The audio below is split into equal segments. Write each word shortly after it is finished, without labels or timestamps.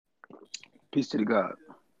Peace to the God.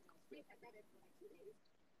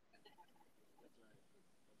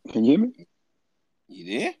 Can you hear me?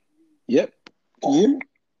 You there? Yep. Can you hear me?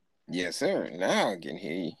 Yes, sir. Now I can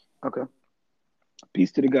hear you. Okay.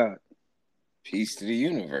 Peace to the God. Peace to the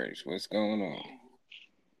universe. What's going on?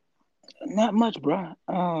 Not much, bro.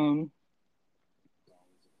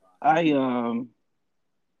 I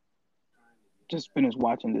just finished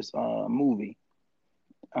watching this movie.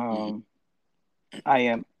 Hmm. Um,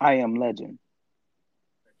 I am Legend.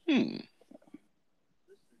 Hmm.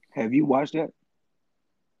 Have you watched that?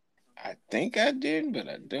 I think I did, but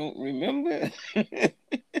I don't remember.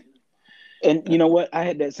 And you know what? I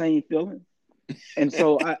had that same feeling. And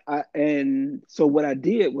so so what I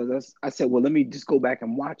did was I said, well, let me just go back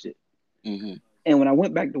and watch it. Hmm. And when I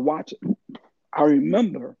went back to watch it, I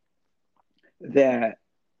remember that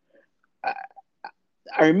I,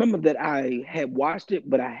 I remember that I had watched it,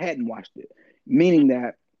 but I hadn't watched it. Meaning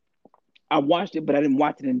that I watched it, but I didn't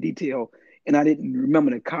watch it in detail, and I didn't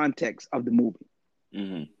remember the context of the movie.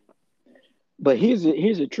 Hmm. But here's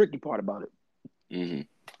a tricky part about it. Hmm.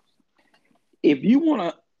 If you want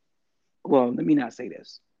to, well, let me not say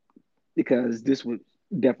this because this would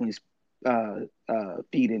definitely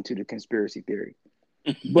feed into the conspiracy theory.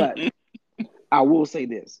 But I will say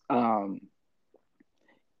this: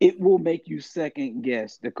 it will make you second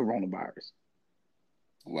guess the coronavirus.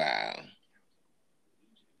 Wow.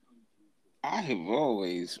 I have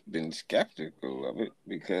always been skeptical of it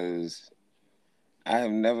because I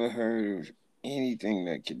have never heard of anything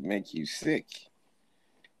that could make you sick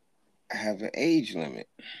have an age limit.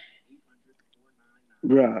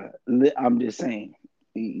 Bruh, I'm just saying.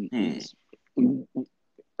 Hmm.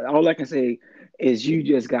 All I can say is you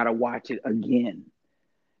just gotta watch it again,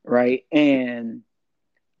 right? And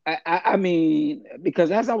I mean, because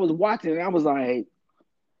as I was watching, I was like,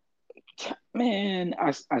 man,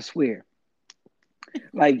 I swear,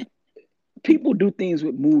 like people do things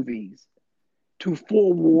with movies to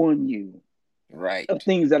forewarn you of Right.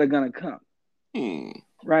 things that are gonna come, Hmm.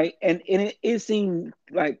 right? And it seemed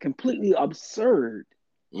like completely absurd,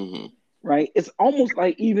 Hmm. right? It's almost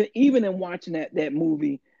like even in watching that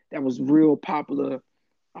movie that was real popular.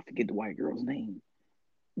 I forget the white girl's name.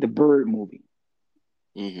 The Bird movie.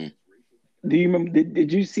 Hmm. Do you remember?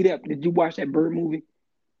 Did you see that? Did you watch that Bird movie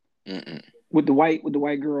Mm-mm. with the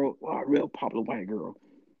white girl? Oh, real popular white girl.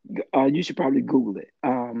 You should probably Google it.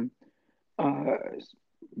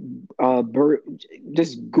 Uh, Bird.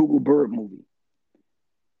 Just Google Bird movie.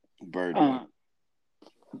 Bird Uh, one.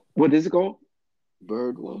 what is it called?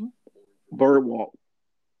 Bird one? Bird Walk.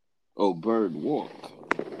 Oh, bird walk.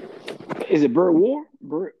 Is it Bird War?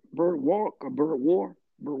 Bird Walk or Bird War?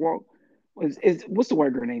 Bird Walk. What's the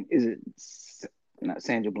white girl name? Is it not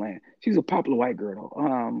Sandra Bland? She's a popular white girl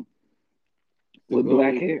though. The With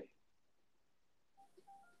black girl, hair.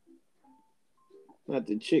 not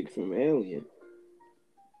the chick from Alien.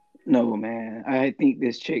 No man, I think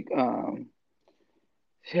this chick.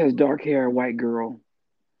 She has dark hair, white girl.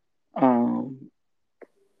 Um,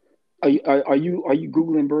 are you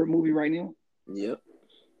googling Bird movie right now? Yep.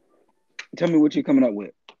 Tell me what you're coming up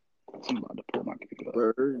with. I'm about to pull my computer up.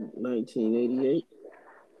 Bird, 1988.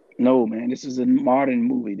 No man, this is a modern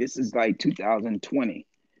movie. This is like 2020.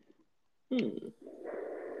 Hmm.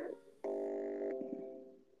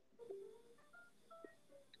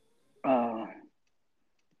 Uh,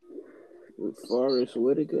 With Forrest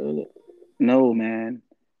Whitaker in it. no man,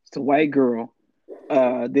 it's a white girl.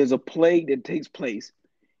 There's a plague that takes place.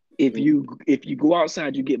 If you go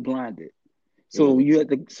outside, you get blinded. So Mm-hmm. you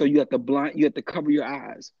have to cover your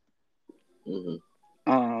eyes.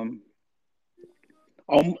 Mm-hmm. Um,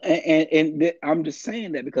 I'm just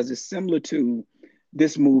saying that because it's similar to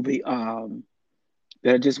this movie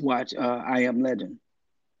that I just watched, I Am Legend.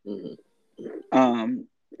 Mm-hmm. Um,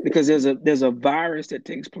 because there's a virus that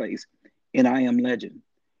takes place in I Am Legend,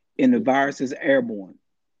 and the virus is airborne,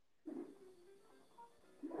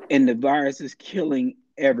 and the virus is killing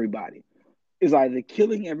everybody. It's either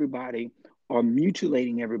killing everybody or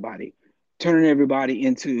mutilating everybody, turning everybody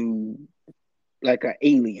into like an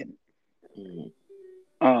alien.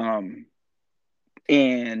 Mm-hmm. Um,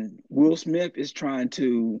 and Will Smith is trying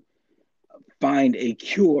to find a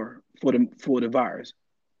cure for the virus.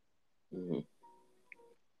 Mm-hmm.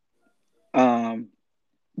 Um,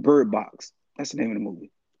 Bird Box. That's the name of the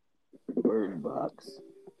movie. Bird Box.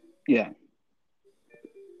 Yeah.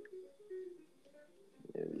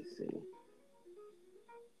 Let me see.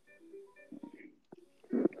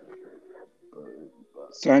 Bird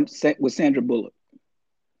Box. With Sandra Bullock.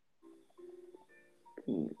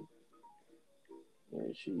 Hmm. Yeah,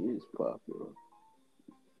 she is popular.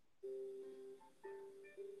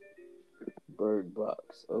 Bird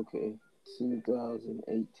Box. Okay.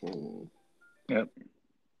 2018 Yep.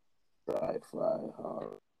 sci-fi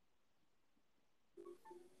horror.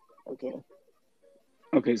 Okay.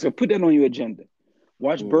 Okay, so put that on your agenda.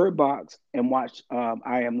 Watch Mm, Bird Box and watch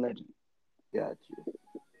I Am Legend, got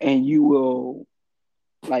and you will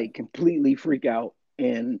like completely freak out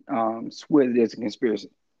and swear that there's a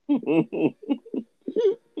conspiracy. you.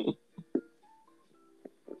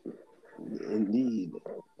 Indeed.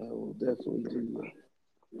 I will definitely do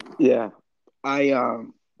Yeah, I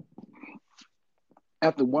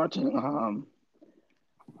after watching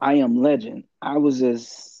I Am Legend, I was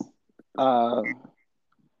just uh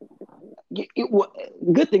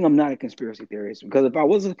good thing I'm not a conspiracy theorist, because if I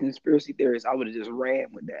was a conspiracy theorist, I would have just ran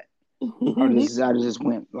with that. that. I just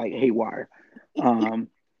went like haywire. Um,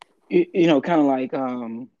 you know, kind of like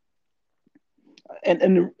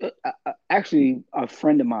actually a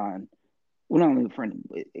friend of mine. Well, not only a friend,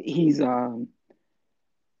 he's uh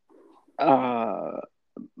I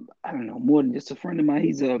don't know, more than just a friend of mine.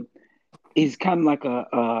 He's kind of like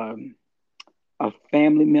a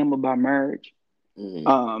family member by marriage. Mhm.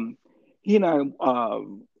 Um, he and I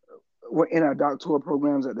were in our doctoral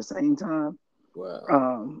programs at the same time,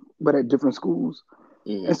 Wow. but at different schools.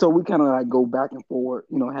 And Mhm. so we kind of like go back and forth,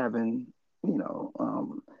 you know, having, you know,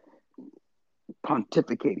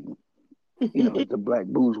 pontificating, you know, as the black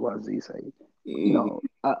bourgeoisie say, you Mhm. know,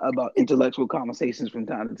 about intellectual conversations from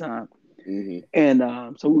time to time. Mhm.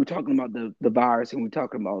 And so we were talking about the virus, and we were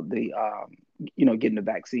talking about the, you know, getting the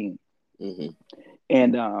vaccine. Mhm.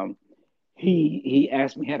 And he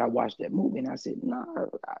asked me, had I watched that movie? And I said, no,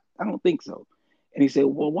 I don't think so. And he said,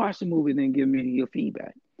 well, watch the movie, then give me your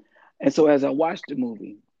feedback. And so as I watched the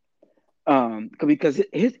movie, because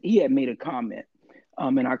he had made a comment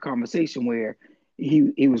in our conversation where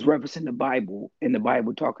he was referencing the Bible, and the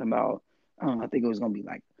Bible talking about I think it was going to be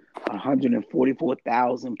like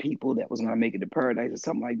 144,000 people that was going to make it to paradise or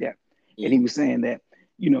something like that, and he Mhm. was saying that,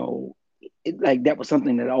 you know, like that was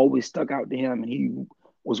something that always stuck out to him, and he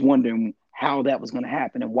was wondering how that was going to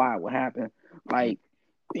happen and why it would happen, like,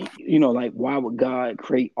 you know, like why would God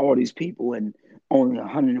create all these people and only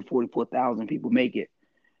 144,000 people make it?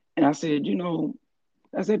 And I said, you know,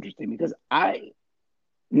 that's interesting, because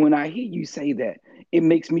when I hear you say that, it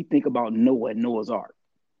makes me think about Noah and Noah's Ark,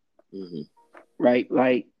 Mhm. right?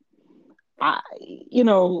 Like you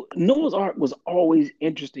know, Noah's Ark was always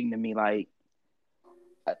interesting to me. I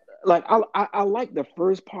like the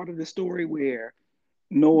first part of the story where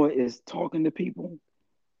Noah is talking to people.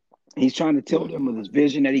 He's trying to tell them of this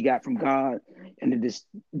vision that he got from God, and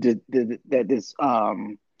that this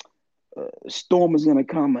storm is going to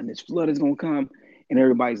come and this flood is going to come, and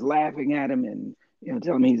everybody's laughing at him and, you know,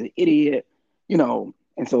 telling him he's an idiot, you know.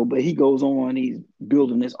 And so, but he goes on, he's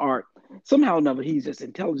building this ark. Somehow or another, he's just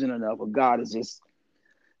intelligent enough, or God is just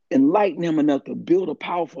enlightened him enough to build a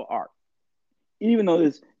powerful ark, even though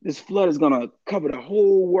this flood is going to cover the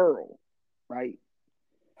whole world, right?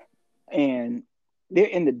 And they're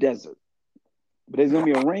in the desert, but there's going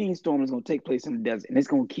to be a rainstorm that's going to take place in the desert, and it's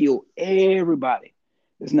going to kill everybody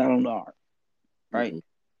that's not on the ark, right? Mhm.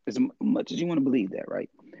 As much as you want to believe that, right?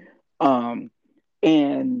 Um,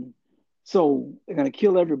 and so they're gonna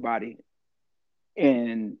kill everybody,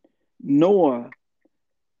 and Noah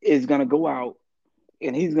is gonna go out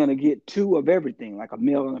and he's gonna get two of everything, like a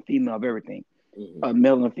male and a female of everything, Mhm. a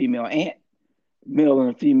male and a female ant, male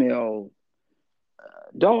and a female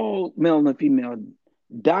dog, male and a female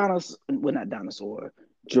dinosaur, well, not dinosaur,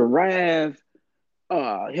 giraffe,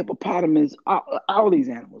 hippopotamus, all these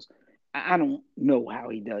animals. I don't know how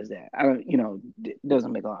he does that. I don't, you know, it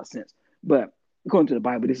doesn't make a lot of sense. But according to the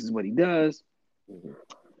Bible, this is what he does. Mhm.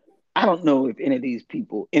 I don't know if any of these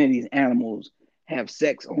people, any of these animals, have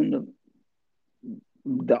sex on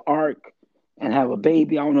the ark and have a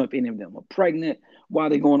baby. I don't know if any of them are pregnant while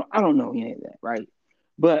they're going. I don't know any of that, right?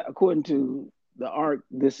 But according to the ark,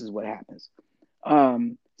 this is what happens.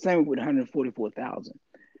 Same with 144,000.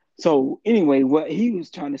 So anyway, what he was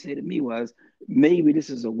trying to say to me was maybe this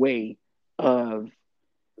is a way of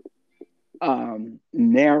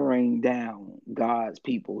narrowing down God's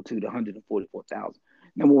people to the 144,000.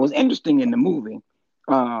 Now, what was interesting in the movie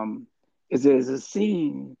um, is there's a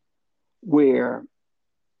scene where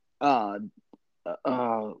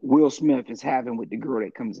Will Smith is having with the girl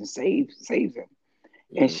that comes and saves him,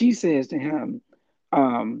 and Mhm. she says to him,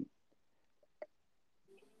 um,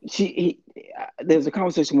 there's a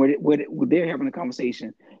conversation where they're having a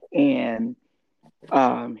conversation, and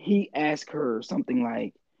he asked her something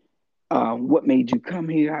like, "What made you come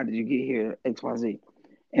here? How did you get here? X, Y, Z."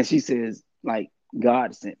 And she says, "Like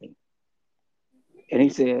God sent me." And he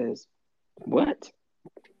says, "What?"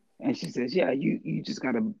 And she says, yeah, you just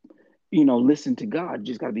gotta, listen to God. You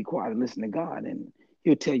just gotta be quiet and listen to God, and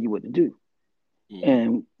He'll tell you what to do. Mm-hmm.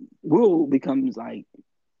 And Will becomes like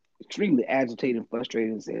extremely agitated and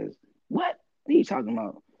frustrated and says, what are you talking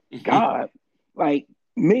about? God? Like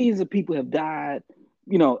millions of people have died,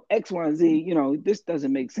 X, Y, and Z, this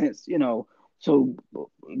doesn't make sense, So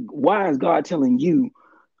why is God telling you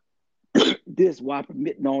this? Why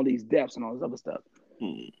permitting all these deaths and all this other stuff?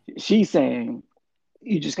 She's saying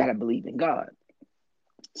you just gotta believe in God.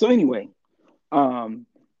 So anyway, um,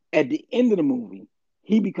 at the end of the movie,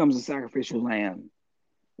 he becomes a sacrificial lamb.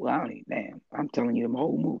 Well, I don't even, damn, I'm telling you the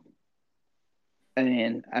whole movie.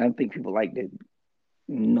 And I don't think people like to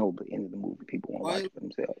know the end of the movie. People want to watch What? it for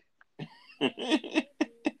themselves.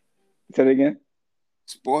 Say it again.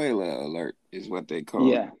 Spoiler alert is what they call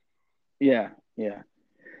it. Yeah, yeah, yeah. You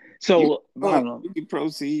So I don't know. you can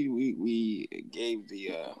proceed. We gave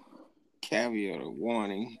the caveat or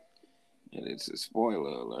warning, and it's a spoiler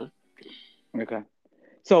alert. Okay.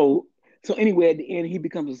 So anyway, at the end, he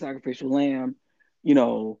becomes a sacrificial lamb.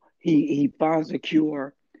 He finds a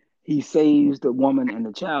cure. He saves the woman and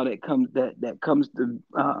the child that comes to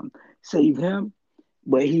save him,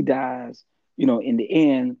 but he dies. In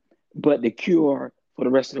the end, but the cure for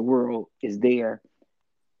the rest of the world is there.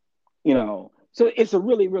 So it's a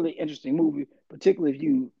really really interesting movie, particularly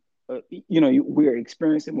if we're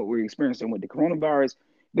experiencing what we're experiencing with the coronavirus.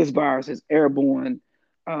 This virus is airborne.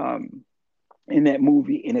 Um, in that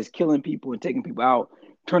movie, and it's killing people and taking people out,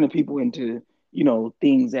 turning people into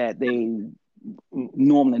things that they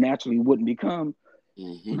normally naturally wouldn't become.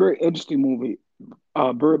 Mm-hmm. Very interesting movie.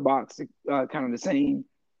 Bird Box, kind of the same.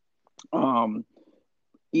 Um,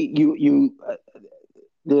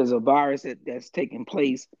 there's a virus that's taking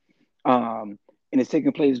place, and it's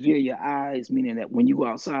taking place via your eyes, meaning that when you go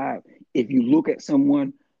outside, if you look at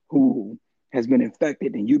someone who has been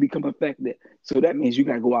infected and you become affected, so that means you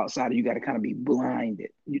got to go outside and you got to kind of be blinded.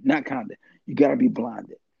 Not kind of, you got to be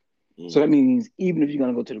blinded. So that Mm-hmm. means even if you're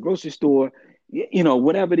going to go to the grocery store,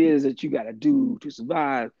 whatever it is that you got to do to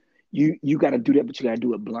survive, you got to do that, but you got to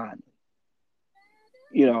do it blindly.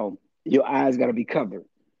 Your eyes got to be covered.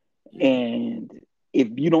 Mm-hmm. And if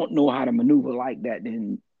you don't know how to maneuver like that,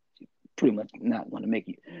 then pretty much not going to make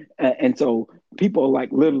it. And so people are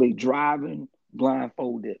like literally driving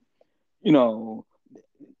blindfolded. You know,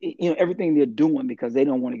 everything they're doing because they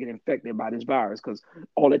don't want to get infected by this virus. Because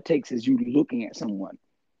all it takes is you looking at someone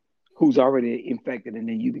who's already infected, and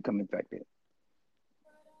then you become infected.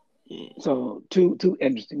 Mm-hmm. So two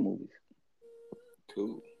interesting movies.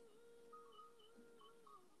 Cool.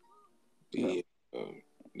 Yeah. The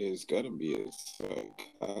there's got to be a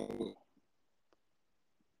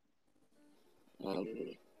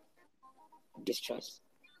psychology Distrust.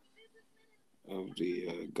 of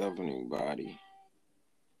the governing body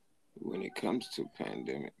when it comes to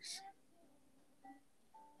pandemics.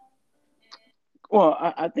 Well,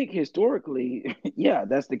 I think historically, yeah,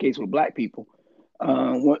 that's the case with Black people,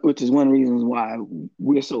 which is one of the reasons why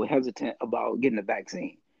we're so hesitant about getting the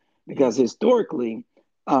vaccine. Mm-hmm. Because historically,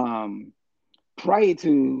 um, prior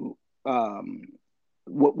to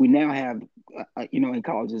what we now have, in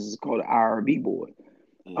colleges is called the IRB board,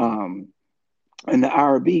 Mm-hmm. um, and the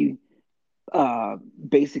IRB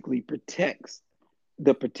basically protects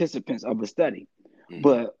the participants of the study. Mm-hmm.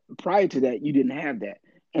 But prior to that, you didn't have that,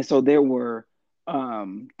 and so there were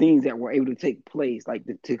things that were able to take place, like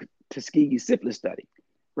the Tuskegee syphilis study,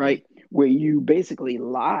 right, where you basically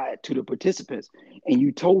lied to the participants and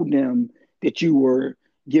you told them that you were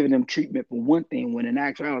giving them treatment for one thing when in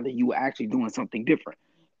actuality you were actually doing something different.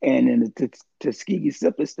 Mm-hmm. And in the Tuskegee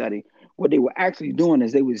syphilis study, what they were actually doing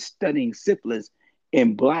is they were studying syphilis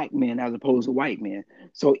in Black men as opposed to white men.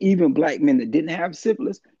 So even Black men that didn't have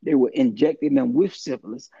syphilis, they were injecting them with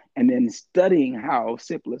syphilis and then studying how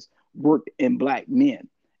syphilis worked in Black men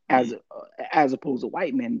Mm-hmm. as as opposed to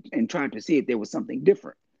white men, and trying to see if there was something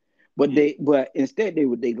different. But Mm-hmm. instead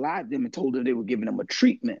they lied to them and told them they were giving them a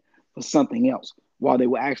treatment for something else while they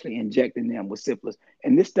were actually injecting them with syphilis.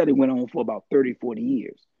 And this study went on for about 30, 40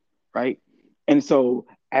 years, right? And so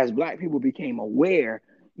as Black people became aware,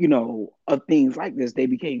 of things like this, they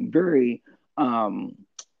became very um,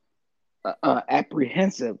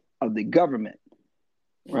 apprehensive of the government,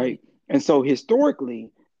 Mm-hmm. right? And so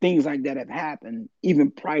historically, things like that have happened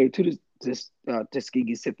even prior to this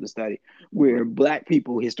Tuskegee syphilis study, Right. where Black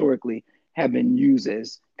people historically have been used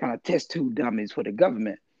as kind of test tube dummies for the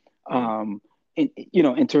government, Mm-hmm.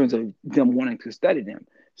 in terms of them wanting to study them.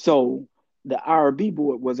 So the IRB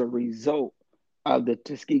board was a result of the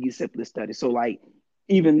Tuskegee syphilis study. So like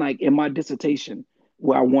even like in my dissertation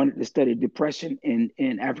where I wanted to study depression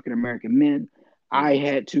in African American men, I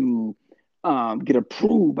had to get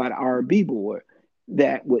approved by the IRB board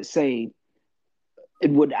that would say,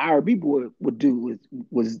 and what the IRB board would do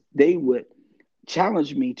was they would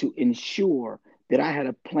challenge me to ensure that I had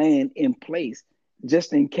a plan in place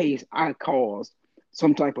just in case I caused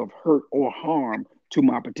some type of hurt or harm to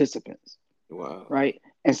my participants. Wow. Right.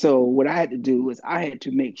 And so what I had to do is I had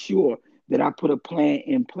to make sure that I put a plan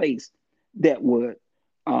in place that would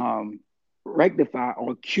um, rectify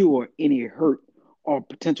or cure any hurt or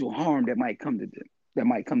potential harm that might come to them. That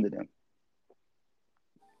might come to them.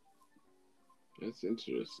 That's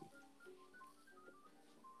interesting.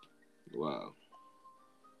 Wow.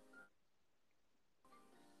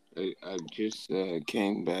 I just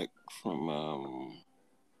came back from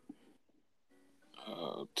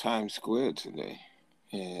Times Square today,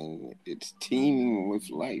 and it's teeming with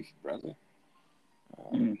life, brother.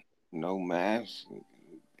 Mm. No masks,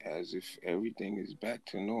 as if everything is back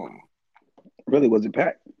to normal. Really, was it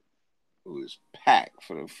packed? It was packed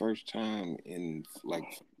for the first time in like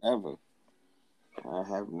forever. I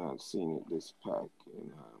have not seen it this packed,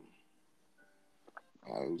 and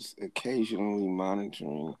I was occasionally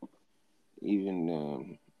monitoring.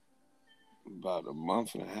 Even about a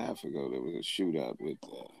month and a half ago, there was a shootout with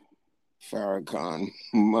Farrakhan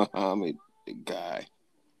Muhammad, the guy.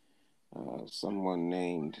 Someone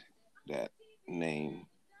named that name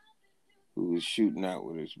who was shooting out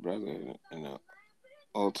with his brother in an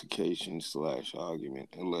altercation slash argument,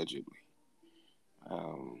 allegedly.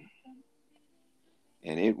 Um,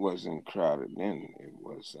 and it wasn't crowded then. It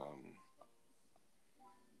was,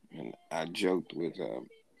 and I joked with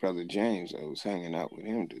Brother James. I was hanging out with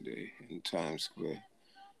him today in Times Square.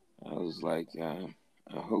 I was like, I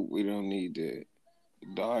hope we don't need to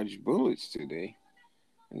dodge bullets today.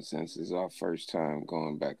 And since it's our first time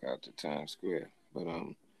going back out to Times Square, but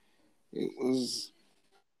it was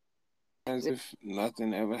as if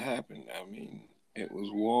nothing ever happened. I mean, it was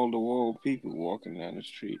wall to wall people walking down the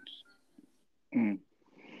streets. Mm.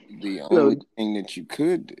 The So, only thing that you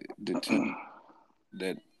could determine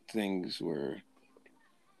that things were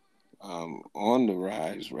on the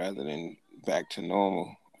rise rather than back to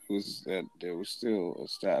normal was that there were still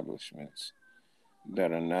establishments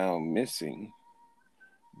that are now missing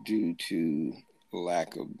due to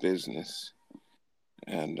lack of business,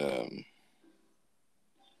 and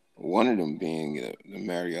one of them being the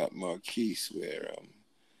Marriott Marquise, where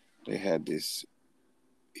they had this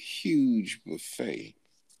huge buffet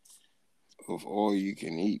of all you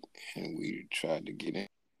can eat, and we tried to get in.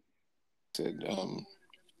 Said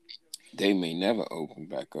they may never open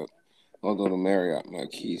back up, although the Marriott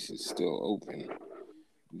Marquise is still open.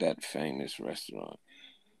 That famous restaurant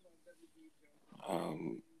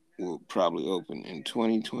um, will probably open in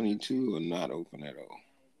 2022 or not open at all.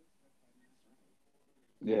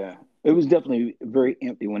 yeah, it was definitely very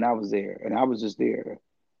empty when I was there, and I was just there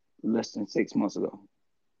less than 6 months ago,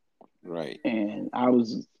 Right, and I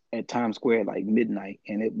was at Times Square like midnight,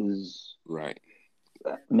 and it was, right.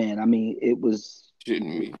 man. I mean, it was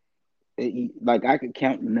Shouldn't we? like I could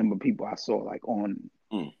count the number of people I saw like on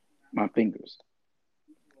Mm. my fingers.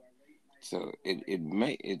 So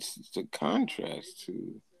it's the contrast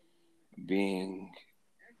to being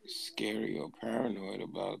scary or paranoid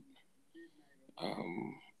about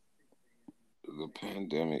um, the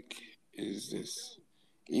pandemic is this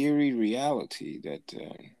eerie reality that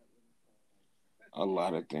a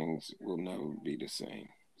lot of things will never be the same.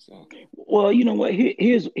 So, Well, you know what?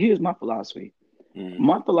 Here's my philosophy. mm,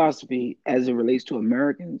 My philosophy, as it relates to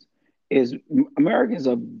Americans, is Americans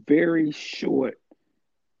are very short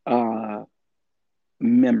uh,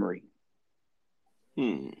 memory.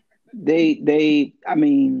 hmm, I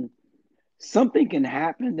mean, something can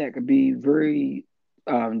happen that could be very,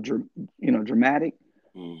 dramatic.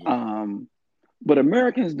 mm, Um, but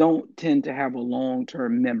Americans don't tend to have a long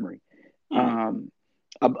term memory mm, um,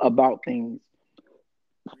 about things,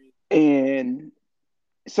 and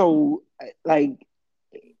so like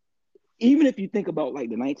even if you think about like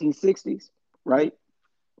the 1960s, mm, right?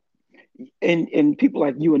 And people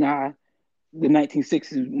like you and I, the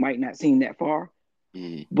 1960s might not seem that far,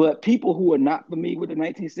 mm, but people who are not familiar with the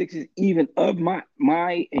 1960s, even of my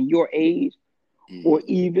and your age, or mm,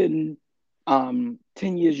 even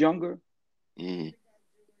 10 years younger, mm,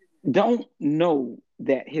 don't know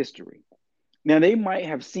that history. Now they might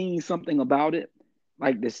have seen something about it,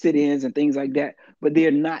 like the sit-ins and things like that, but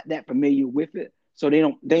they're not that familiar with it, so they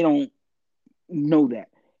don't know that.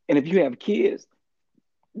 And if you have kids,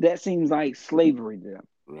 that seems like slavery to them.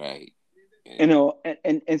 right. You And know,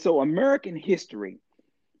 and so American history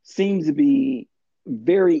seems to be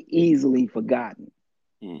very easily forgotten.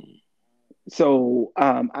 mm, So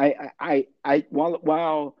while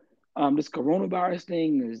this coronavirus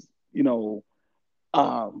thing is,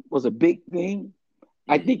 was a big thing,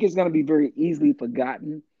 I Mm-hmm. think it's going to be very easily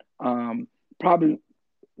forgotten. Probably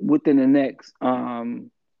within the next 2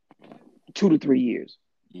 to 3 years.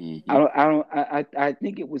 I Mm-hmm. don't. I don't. I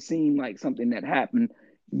think it would seem like something that happened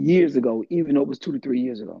years ago, even though it was 2 to 3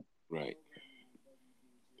 years ago. Right.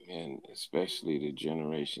 And especially the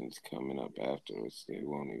generations coming up after us, they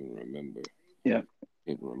won't even remember Yeah.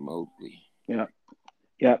 it remotely. Yeah.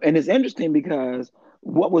 Yeah. And it's interesting because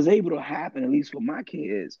what was able to happen, at least for my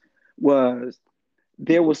kids, was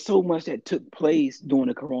there was so much that took place during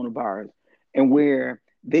the coronavirus, and where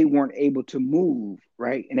they weren't able to move,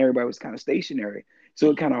 right? And everybody was kind of stationary. So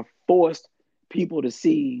it Mm-hmm. kind of forced people to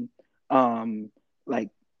see um like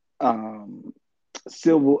um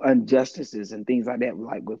civil injustices and things like that,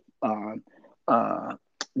 like with uh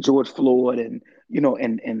George Floyd, and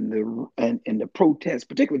and the protests,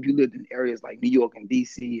 particularly if you lived in areas like New York and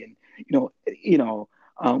DC, and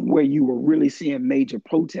where you were really seeing major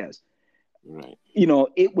protests. Right.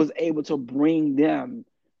 It was able to bring them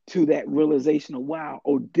to that realization of, wow,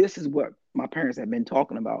 oh, this is what my parents have been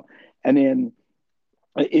talking about. And then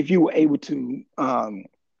if you were able to,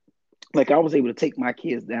 like I was able to take my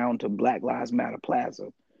kids down to Black Lives Matter Plaza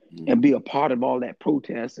and Mm-hmm. be a part of all that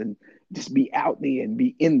protest and just be out there and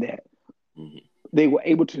be in that. Mm-hmm. They were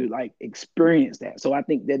able to like experience that. So I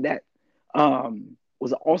think that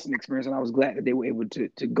was an awesome experience, and I was glad that they were able to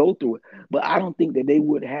go through it. But I don't think that they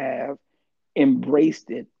would have embraced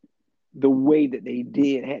it the way that they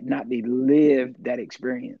did had not they lived that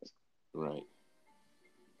experience. Right.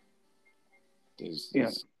 There's Yeah,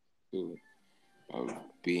 this to of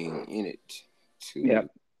being in it yeah, to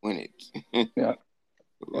win it, yeah,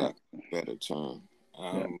 for yeah, lack of a better term.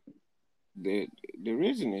 yeah. There, there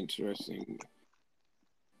is an interesting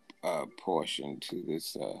portion to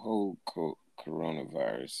this whole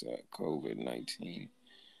coronavirus, COVID-19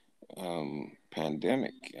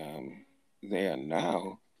 pandemic. They are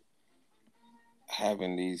now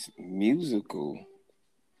having these musical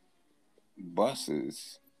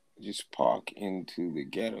buses just park into the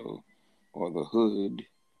ghetto or the hood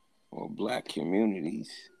or black communities,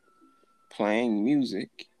 playing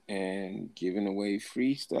music and giving away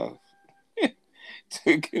free stuff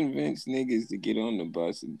to convince niggas to get on the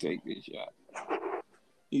bus and take the shot.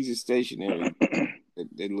 These are stationary.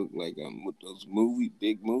 They look like those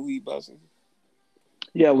big movie buses.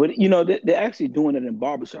 Yeah, well, they're actually doing it in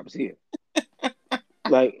barbershops here.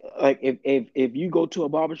 Like if you go to a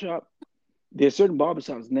barbershop, there's certain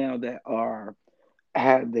barbershops now that are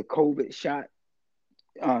have the COVID shot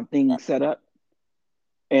thing set up,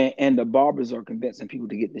 and the barbers are convincing people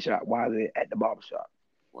to get the shot while they're at the barbershop,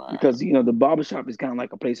 Wow. because the barbershop is kind of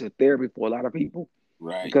like a place of therapy for a lot of people,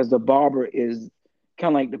 Right. because the barber is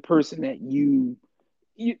kind of like the person that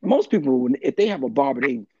most people, if they have a barber,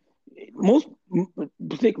 they most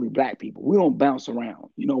particularly black people, we don't bounce around.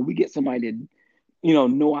 We get somebody that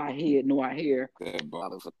know our head, know our hair. That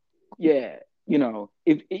bottle for Yeah,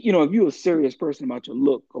 if you're a serious person about your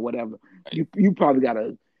look or whatever, right. you probably got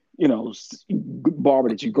a barber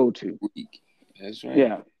that you go to. Week. That's right.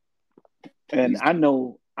 Yeah, and These I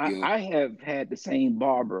know feel I have had the same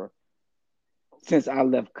barber since I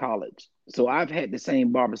left college. So I've had the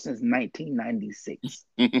same barber since 1996.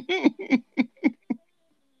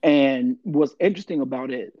 And what's interesting about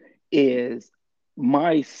it is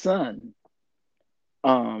my son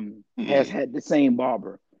has had the same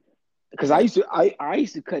barber, because I used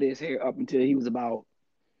to cut his hair up until he was about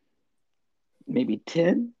maybe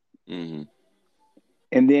 10, mm-hmm.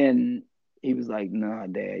 and then he was like, "Nah,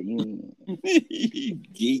 Dad, you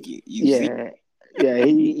Geeky. You see? yeah." Yeah,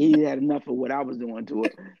 he had enough of what I was doing to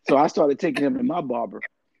it. So I started taking him to my barber.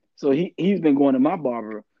 So he's been going to my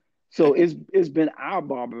barber. So it's been our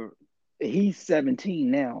barber. He's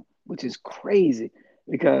 17 now, which is crazy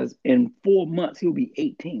because in 4 months he'll be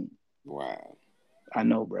 18. Wow. I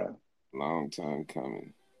know, bro. Long time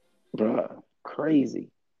coming. Bro,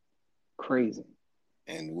 crazy, crazy.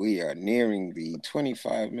 And we are nearing the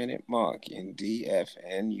 25-minute mark in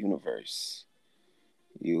DFN Universe.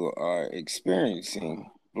 You are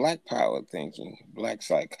experiencing Black power thinking, Black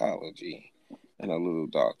psychology, and a little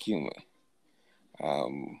dark humor.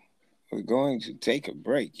 Um, we're going to take a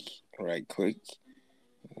break right quick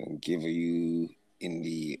and give you in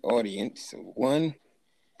the audience one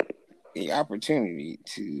the opportunity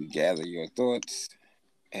to gather your thoughts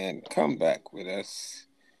and come back with us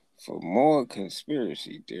for more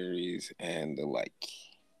conspiracy theories and the like.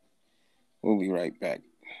 We'll be right back.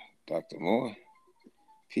 Dr. Moore,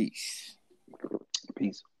 peace.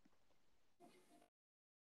 Peace.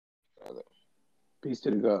 Brother. Peace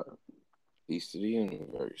to the God. Peace to the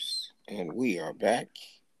universe. And we are back.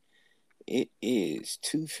 It is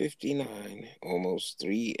 2:59, almost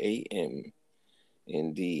 3 a.m.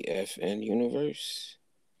 in the FN universe.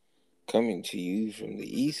 Coming to you from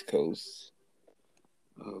the East Coast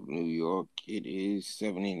of New York. It is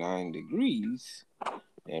 79 degrees,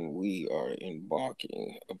 and we are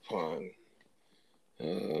embarking upon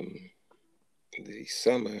um, the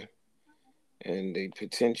summer, and the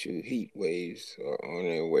potential heat waves are on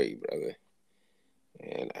their way, brother.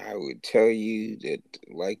 And I would tell you that,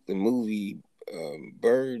 like the movie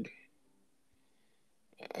Bird,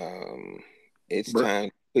 um, it's Bird, time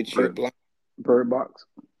to put your bird, bird box.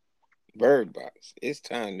 bird box. It's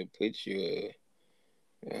time to put your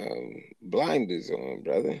blinders on,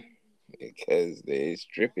 brother, because they're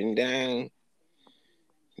stripping down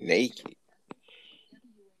naked.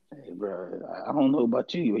 Hey, bro, I don't know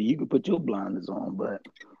about you. You can put your blinders on, but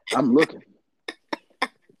I'm looking.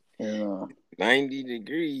 You know, 90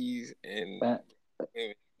 degrees, and that,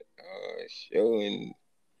 women are showing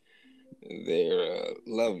their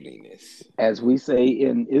loveliness. as we say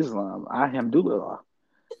in Islam, alhamdulillah.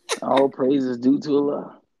 All praise is due to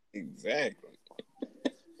Allah. Exactly.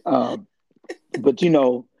 Um, but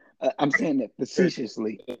I'm saying that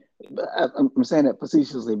facetiously. I'm saying that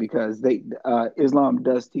facetiously because Islam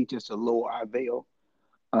does teach us to lower our veil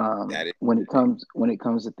That is when it comes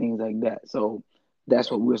to things like that. So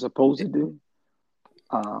that's uh, what we're supposed to do.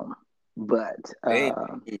 Um, but they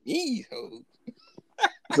these hoes.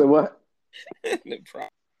 so what? The problem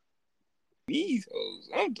these hoes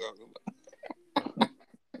I'm talking about.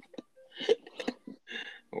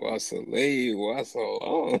 Wassalamu,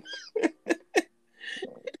 wassalam.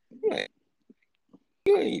 Like,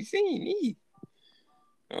 you ain't seen these.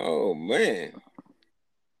 Oh man.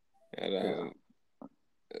 And Yeah,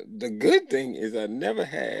 the good thing is I never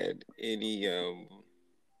had any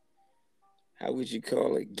how would you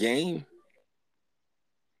call it, game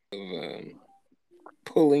of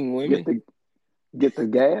pulling get women. the get the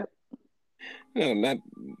gab. No,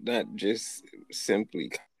 not just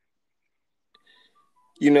simply,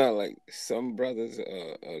 you know, like some brothers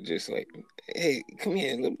are just like, hey, come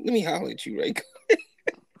here, let me holler at you, right?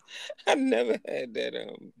 I never had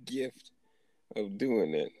that gift of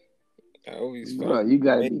doing that. I always Bro, found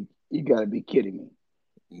you gotta be kidding me,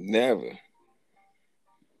 never.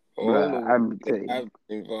 bro. All the women I'm that telling you, I've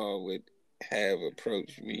been involved with have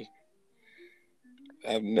approached me.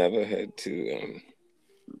 I've never had to,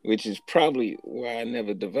 which is probably why I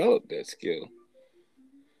never developed that skill.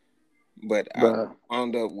 But I bro.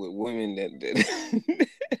 wound up with women that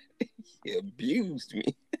abused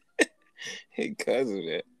me because of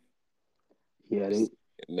that. Yeah,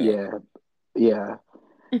 No. yeah, yeah,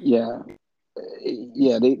 yeah,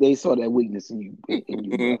 yeah. They saw that weakness in you, bro.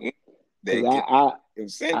 Because They get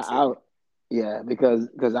consented. yeah, because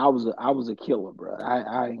I was a killer, bro.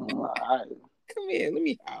 I ain't gonna lie. Come here, let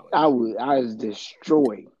me holler at I was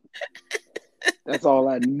destroyed. That's all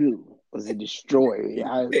I knew was to destroy.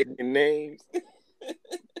 you. Taking names.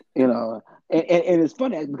 You know, and it's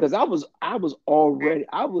funny because I was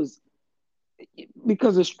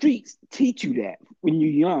because the streets teach you that when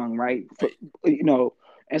you're young, right?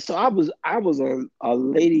 And so I was a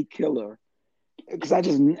lady killer because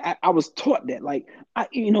I was taught that. Like I,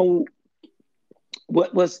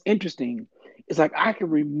 what's interesting is like I can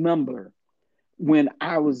remember when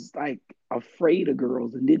I was like afraid of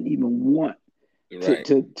girls and didn't even want to Right,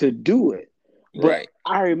 to to do it. But right,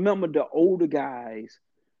 I remember the older guys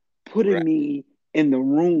putting right. me in the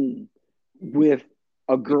room with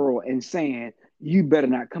a girl and saying, "You better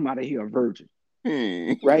not come out of here a virgin."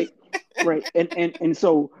 Hmm. Right, right, and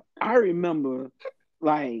so I remember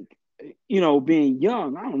like being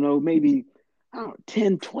young. I don't know, maybe I don't know,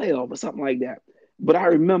 10, 12 or something like that. But I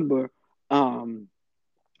remember um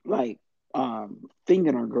like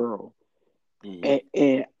thinking a girl, Hmm.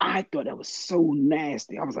 and I thought that was so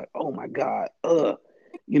nasty. I was like, oh my God,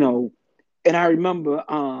 you know. And I remember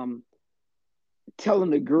telling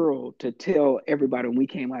the girl to tell everybody when we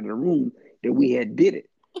came out of the room that we had did it,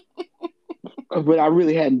 but I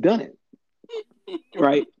really hadn't done it,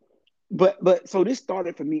 right? But so this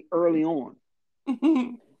started for me early on,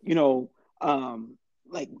 you know,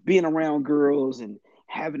 like being around girls and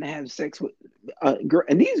having to have sex with girl,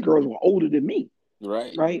 and these girls were older than me,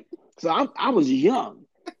 Right, right? So I was young,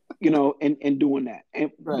 and doing that.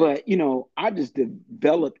 right. But I just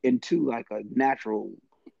developed into like a natural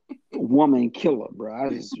woman killer, bro. I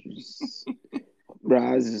was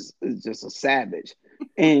just a savage.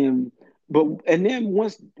 And and then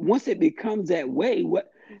once it becomes that way,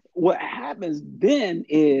 what happens then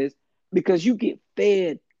is because you get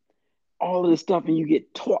fed all of this stuff and you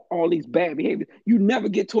get taught all these bad behaviors. You never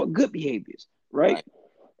get taught good behaviors, right? Right.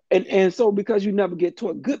 And Yeah. and so because you never get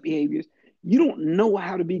taught good behaviors, you don't know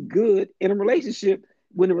how to be good in a relationship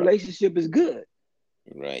when the Right. relationship is good,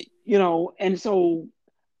 Right. and so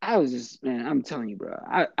I was just, man, I'm telling you, bro,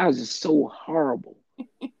 I was just so horrible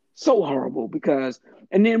because,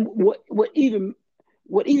 and then what even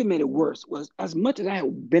made it worse was as much as I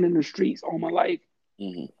had been in the streets all my life,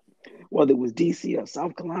 Mm-hmm. whether it was DC or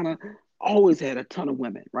South Carolina, always had a ton of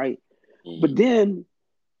women, right? But Mm-hmm. then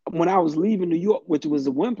when I was leaving New York, which was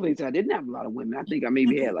the one place I didn't have a lot of women, I think I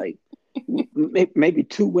maybe had like maybe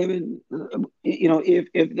two women,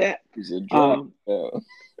 if that. It's a dry Um, spell.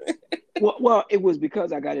 well, it was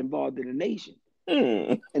because I got involved in the nation,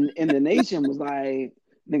 Mm. and the nation was like,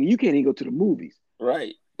 nigga, you can't even go to the movies.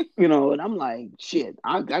 Right. And I'm like, shit,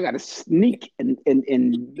 I got to sneak and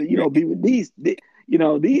be with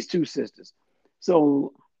these two sisters.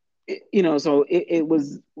 So, it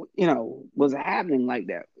was, was happening like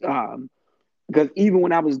that. Because even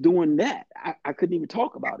when I was doing that, I couldn't even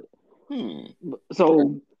talk about it. Hmm.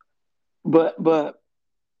 So, but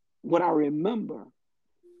what I remember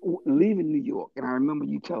leaving New York, and I remember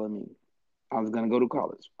you telling me I was gonna go to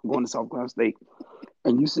college, going to South Carolina State,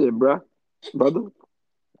 and you said, brother,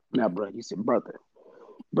 not brother, you said brother,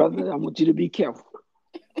 I want you to be careful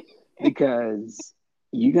because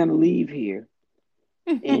you're gonna leave here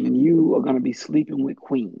and you are gonna be sleeping with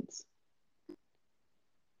queens.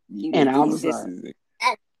 You And with I these was like, sisters.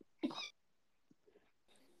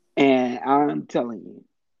 and I'm telling you,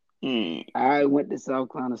 Hmm. I went to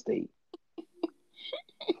South Carolina State,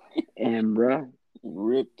 and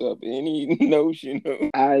Ripped up any notion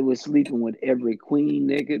of I was sleeping with every queen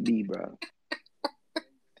there could be, bro.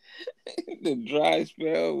 the dry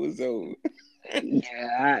spell was over.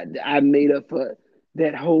 Yeah, I made up for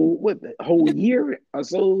that whole year or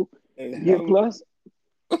so, And year how plus.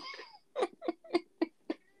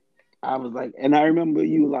 I was like, and I remember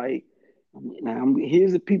you like, now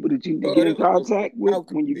here's the people that you can oh, get that in was the contact with how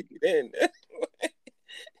could when be you then? say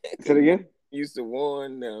it Because again. used to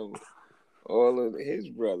warn all of his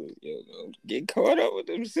brothers, don't get caught up with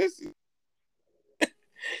them sisters.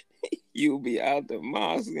 You'll be out the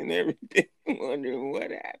mosque and everything, wondering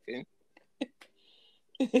what happened.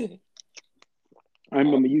 I I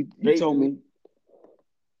remember you straight told to me,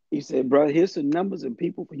 you said, bro, here's some numbers and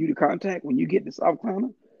people for you to contact when you get to South Carolina,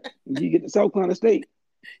 when you get to South Carolina State.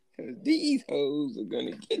 because these hoes are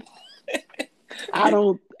gonna get. I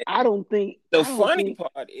don't, I don't think, The I don't funny think.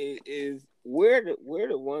 part is we're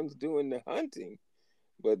the ones doing the hunting,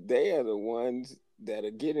 but they are the ones that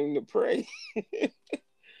are getting the prey.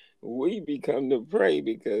 We become the prey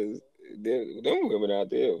because them women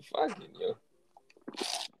out there are fucking yo.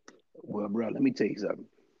 Well, bro, let me tell you something.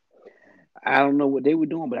 I don't know what they were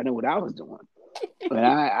doing, but I know what I was doing.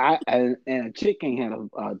 And a chick ain't had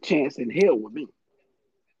a chance in hell with me.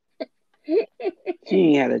 She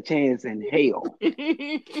ain't had a chance in hell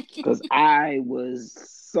because I was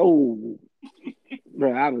so,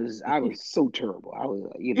 bro. I was so terrible. I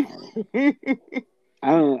was, I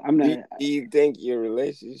don't. I'm do, not. do you think your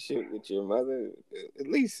relationship with your mother, at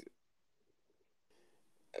least,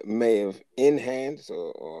 may have enhanced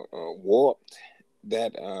or warped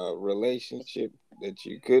that relationship that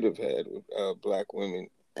you could have had with black women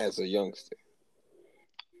as a youngster?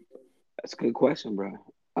 That's a good question, bro.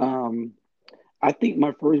 Um, I think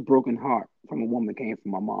my first broken heart from a woman came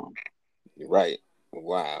from my mom. Right.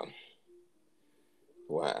 Wow.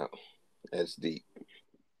 Wow. That's deep.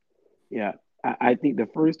 Yeah, I think the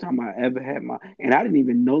first time I ever had and I didn't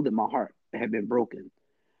even know that my heart had been broken.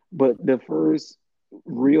 But the first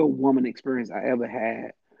real woman experience I ever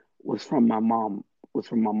had was from my mom.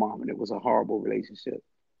 And it was a horrible relationship.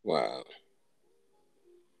 Wow.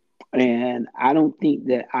 And I don't think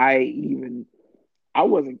that I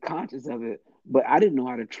wasn't conscious of it, but I didn't know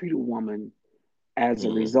how to treat a woman as a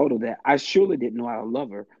Mm. result of that. I surely didn't know how to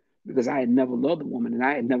love her because I had never loved a woman and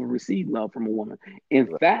I had never received love from a woman. In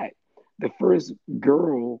Right. fact, the first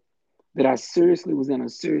girl that I seriously was in a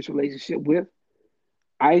serious relationship with,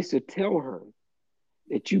 I used to tell her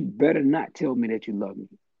that you better not tell me that you love me.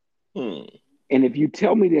 Hmm. And if you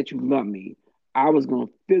tell me that you love me, I was going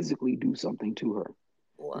to physically do something to her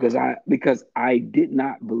because Wow. I did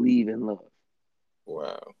not believe in love.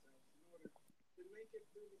 Wow.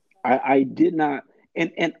 I did not,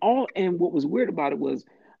 and what was weird about it was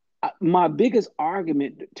my biggest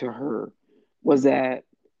argument to her was that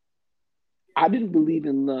I didn't believe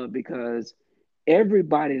in love because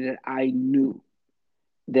everybody that I knew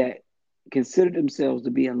that considered themselves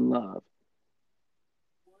to be in love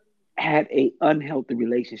had a unhealthy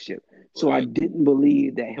relationship. So I Right. didn't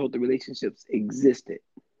believe that healthy relationships existed.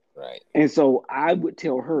 Right. And so I would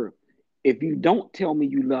tell her, if you don't tell me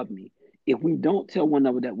you love me, if we don't tell one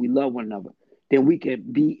another that we love one another, then we can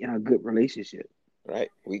be in a good relationship. Right.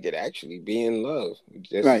 We could actually be in love. We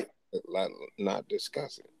just Right. not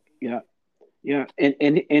discuss it. Yeah. Yeah. And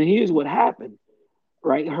here's what happened,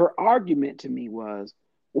 right? Her argument to me was,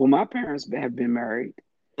 well, my parents have been married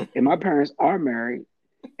and my parents are married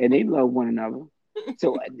and they love one another.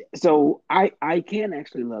 So I can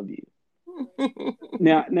actually love you.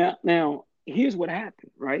 Now here's what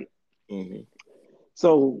happened, right? Hmm.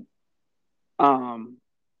 So um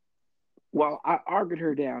while I argued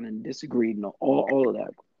her down and disagreed and all of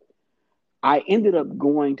that, I ended up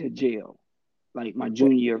going to jail like my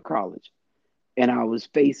junior year of college, and I was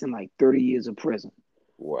facing like 30 years of prison.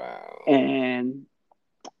 Wow. And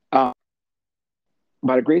uh,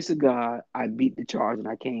 by the grace of God, I beat the charge and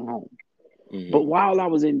I came home. But Hmm. while I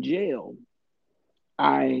was in jail,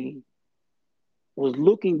 I was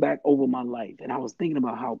looking back over my life and I was thinking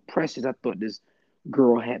about how precious I thought this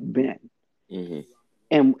girl had been. Hmm.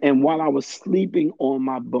 And while I was sleeping on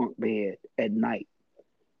my bunk bed at night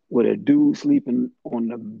with a dude sleeping on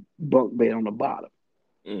the bunk bed on the bottom,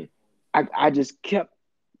 Mm. I just kept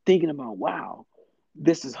thinking about, wow,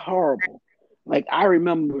 this is horrible. Like I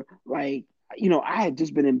remember, like, I had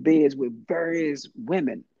just been in beds with various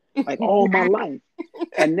women like all my life.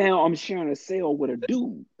 And now I'm sharing a cell with a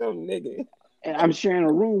dude. Some nigga. And I'm sharing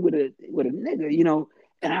a room with a nigga.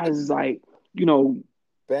 And I was like, you know,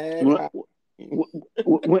 Bad when high.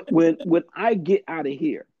 when I get out of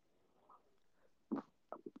here,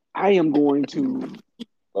 I am going to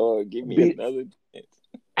Oh, give me be another chance.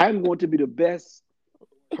 I'm going to be the best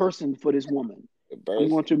person for this woman. The I'm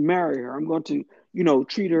going person. to marry her. I'm going to,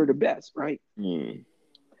 treat her the best, right? Mm.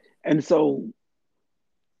 And so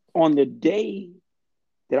on the day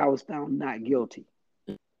that I was found not guilty,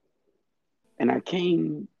 and I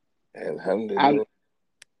came, I, Alhamdulillah.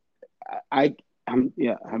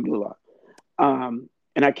 alhamdulillah, and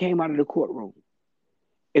I came out of the courtroom,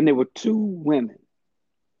 and there were two women,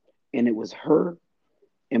 and it was her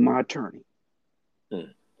and my attorney,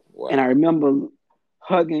 Mm. and I Wow. remember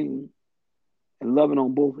hugging and loving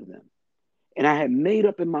on both of them, and I had made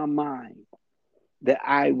up in my mind that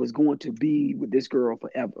I was going to be with this girl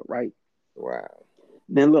forever, right? Wow.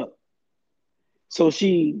 Then look, so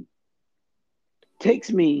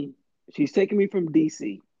takes me, she's taking me from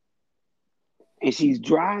DC and she's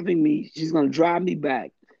going to drive me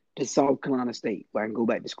back to South Carolina State where I can go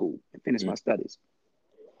back to school and finish Mm. my studies.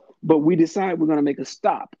 But we decide we're going to make a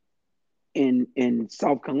stop in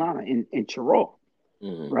South Carolina in Cheraw,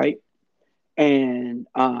 Mm. right? And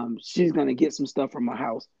she's going to get some stuff from my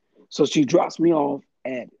house. So she drops me off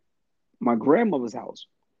at my grandmother's house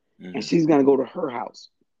and Mm. she's going to go to her house,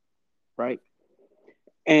 right?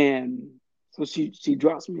 And so she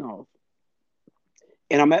drops me off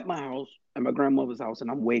and I'm at my house, at my grandmother's house,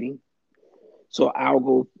 and I'm waiting. So an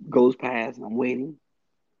hour goes past, and I'm waiting.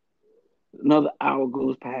 Another hour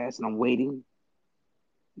goes past, and I'm waiting.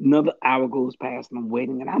 Another hour goes past, and I'm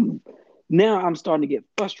waiting. And I'm starting to get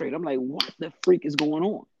frustrated. I'm like, what the freak is going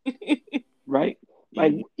on, right?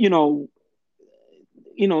 Like, Mm.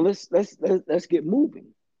 let's get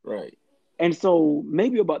moving. Right. And so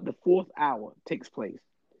maybe about the fourth hour takes place,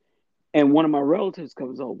 and one of my relatives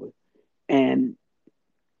comes over, and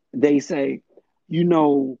they say, you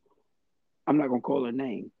know, I'm not gonna call her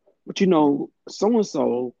name, but so and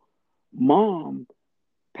so mom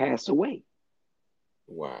passed away.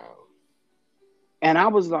 Wow. And I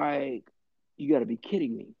was like, you got to be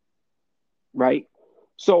kidding me, right?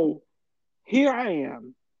 So here I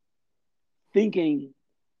am thinking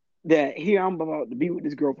that here I'm about to be with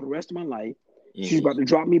this girl for the rest of my life. She's Mm. about to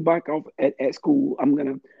drop me back off at school. I'm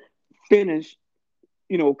going to finish,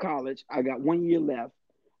 college. I got 1 year left.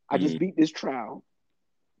 I just Mm. beat this trial.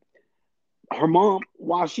 Her mom,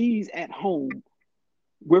 while she's at home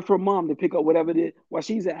with her mom to pick up whatever it is, while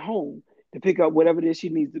she's at home to pick up whatever it is she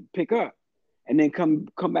needs to pick up, and then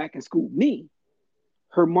come back and scoop me.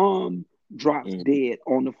 Her mom drops Mm. dead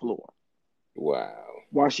on the floor Wow.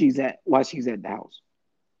 while she's at the house.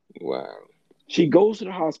 Wow. She goes to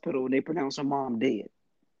the hospital and they pronounce her mom dead.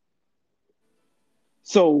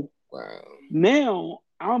 So Wow. now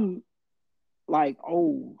I'm like,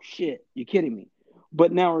 oh shit, you're kidding me.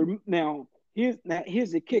 But now here's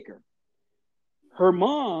the kicker. Her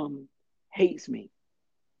mom hates me,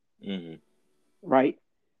 Mm. right?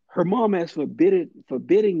 Her mom has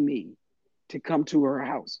forbidding me to come to her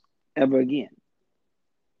house ever again,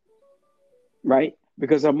 right?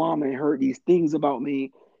 Because her mom had heard these things about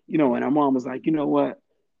me, and her mom was like, you know what?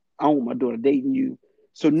 I don't want my daughter dating you.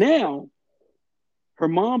 So now her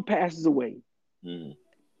mom passes away, Mm-hmm.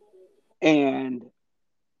 and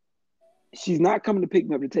she's not coming to pick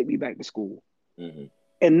me up to take me back to school. Mm-hmm.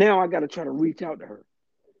 And now I got to try to reach out to her,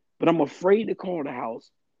 but I'm afraid to call the house.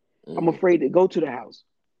 I'm Mm-hmm. afraid to go to the house.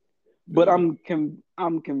 But Mm-hmm.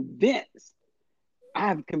 I'm convinced. I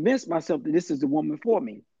have convinced myself that this is the woman for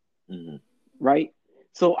me, Mm-hmm. right?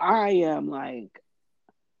 So I am like,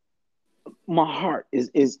 my heart is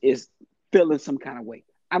feeling some kind of way.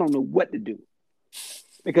 I don't know what to do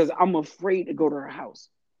because I'm afraid to go to her house.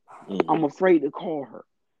 Mm-hmm. I'm afraid to call her.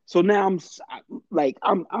 So now like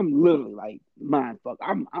I'm literally like mind fuck.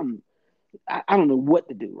 I don't know what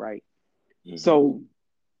to do, right? Mm-hmm. So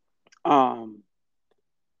um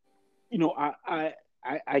you know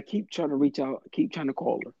I keep trying to reach out, keep trying to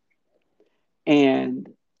call her, and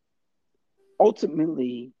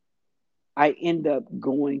ultimately I end up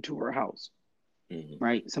going to her house, Mm-hmm.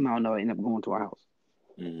 right? Somehow or another, I end up going to her house,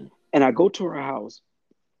 Mm-hmm. and I go to her house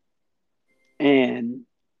and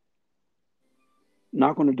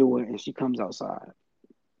knock on the door, and she comes outside,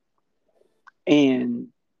 and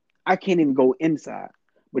I can't even go inside,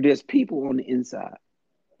 but there's people on the inside.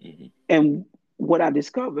 Mm-hmm. And what I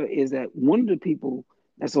discovered is that one of the people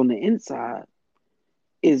that's on the inside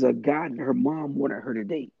is a guy that her mom wanted her to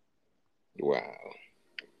date. Wow.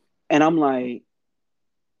 And I'm like,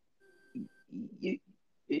 you,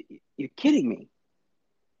 you're kidding me.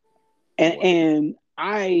 Wow. And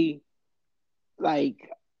I like,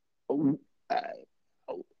 I,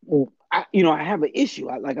 I have an issue.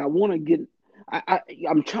 I want to get,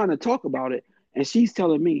 I'm trying to talk about it. And she's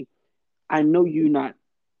telling me, I know you're not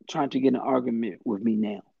trying to get an argument with me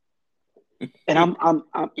now. And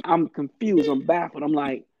I'm confused. I'm baffled. I'm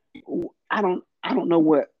like, I don't know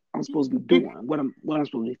what I'm supposed to be doing. What I'm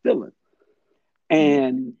supposed to be feeling. Mm-hmm.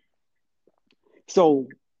 And so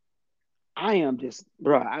I am just,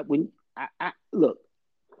 bro. I look,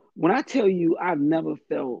 when I tell you I've never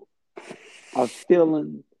felt a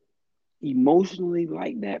feeling emotionally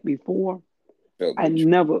like that before. Felt I betrayed.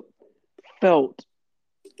 never felt.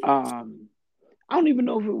 um I don't even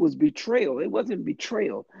know if it was betrayal. It wasn't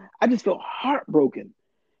betrayal. I just felt heartbroken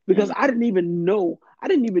because Mm-hmm. I didn't even know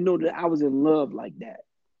that I was in love like that,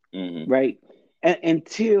 Mm-hmm. right?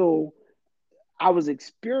 Until I was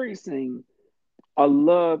experiencing a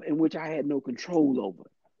love in which I had no control over.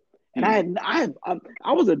 And Mm-hmm.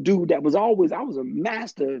 I was a dude that was always, I was a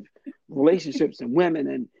master of relationships and women,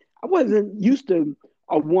 and I wasn't used to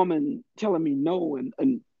a woman telling me no,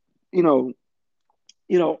 and you know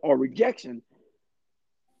or rejection.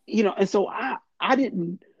 And so I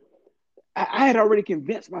didn't I had already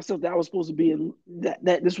convinced myself that I was supposed to be in,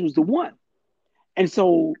 that this was the one. And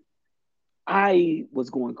so I was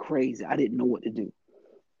going crazy. I didn't know what to do.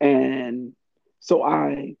 And so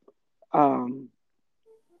um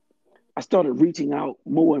I started reaching out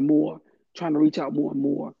more and more, trying to reach out more and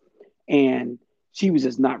more, and she was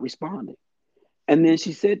just not responding. And then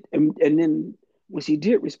she said, and then when she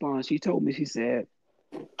did respond, she told me, she said,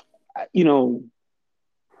 you know,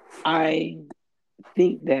 I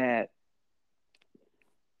think that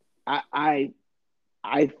I I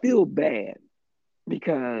I feel bad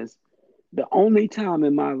because the only time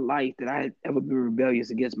in my life that I had ever been rebellious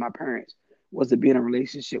against my parents was to be in a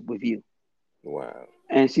relationship with you. Wow.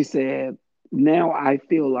 And she said, now I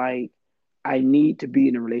feel like I need to be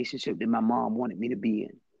in a relationship that my mom wanted me to be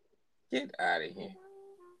in. Get out of here.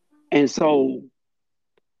 And so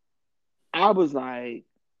I was like,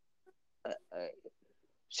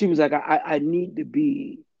 she was like, I need to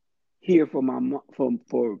be here for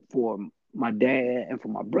for my dad and for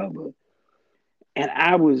my brother. And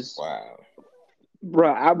I was, Wow.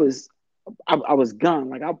 bro, I was gone.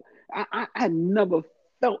 Like I never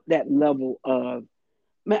felt that level of,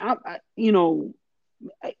 man.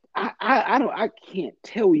 I don't, I can't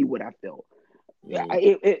tell you what I felt. Mm-hmm.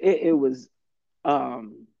 It was,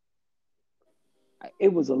 um,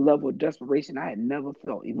 it was a level of desperation I had never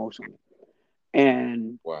felt emotionally.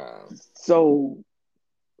 And Wow. so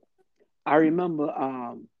I remember,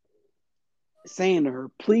 saying to her,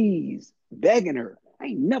 please, begging her. I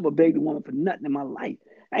ain't never begged a woman for nothing in my life.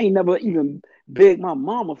 I ain't never even begged my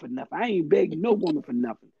mama for nothing. I ain't begged no woman for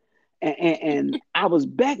nothing. And I was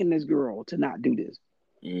begging this girl to not do this.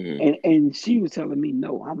 Mm-hmm. And she was telling me,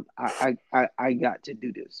 no, I got to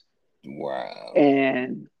do this. Wow.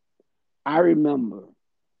 And I remember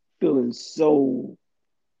feeling so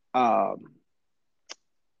um,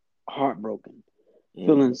 heartbroken, Mm-hmm.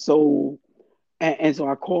 feeling so, and so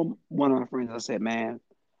I called one of my friends. I said, man,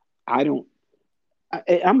 I don't,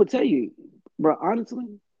 I'm gonna tell you, bro. Honestly,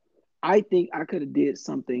 I think I could have did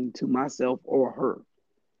something to myself or her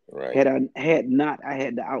Right. I had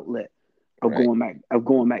the outlet Right. of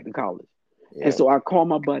going back to college. And Yeah. so I called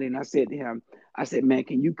my buddy and I said to him, I said, man,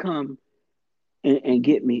 can you come and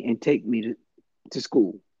get me and take me to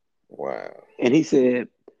school? Wow. And he said,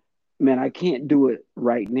 man, I can't do it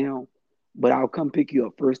right now, but I'll come pick you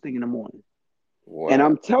up first thing in the morning. And Wow.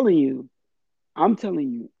 I'm telling you,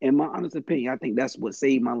 in my honest opinion, I think that's what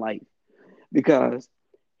saved my life because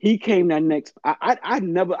he came that next. I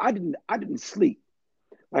didn't sleep.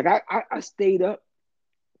 Like I stayed up.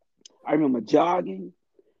 I remember jogging.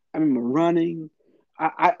 I remember running.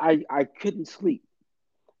 I couldn't sleep.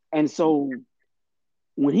 And so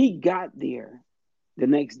when he got there the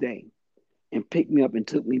next day and picked me up and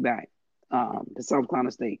took me back to South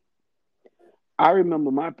Carolina State, I remember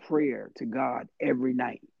my prayer to God every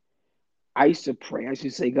night. I used to pray. I used to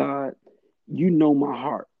say, God, you know my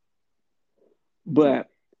heart. Mm. But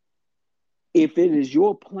if it is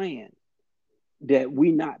your plan that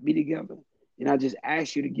we not be together, and I just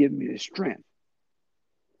ask you to give me the strength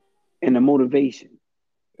and the motivation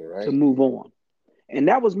to Right. move on. And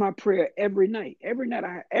that was my prayer every night. Every night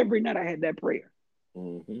I had that prayer.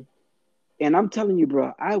 Mm-hmm. And I'm telling you,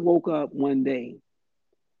 bro, I woke up one day.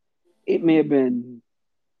 It may have been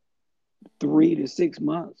 3 to 6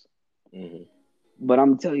 months, Mm-hmm. but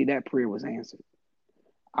I'm telling you that prayer was answered.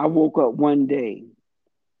 I woke up one day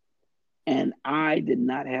and I did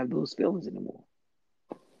not have those feelings anymore.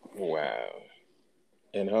 Wow.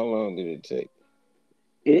 And how long did it take?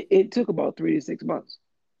 It took about 3 to 6 months.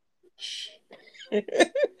 I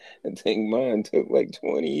think mine took like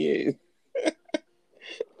 20 years.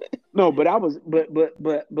 No, but I was,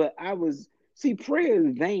 but I was. See, prayer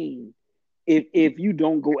is vain if you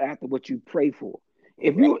don't go after what you pray for.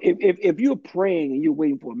 Right. If you're praying and you're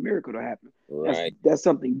waiting for a miracle to happen, Right. that's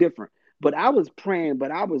something different. But I was praying,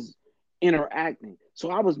 but I was interacting. So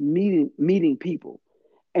I was meeting people,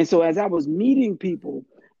 and so as I was meeting people,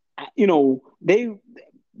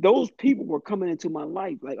 those people were coming into my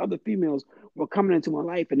life, like other females were coming into my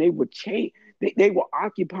life, and they would change. They were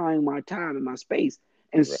occupying my time and my space,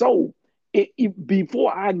 and Right. so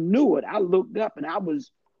before I knew it, I looked up and I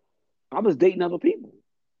was dating other people.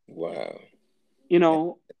 Wow. You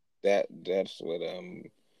know, That's what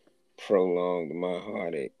prolonged my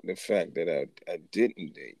heartache. The fact that I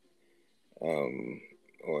didn't date um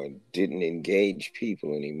or didn't engage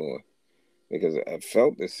people anymore because I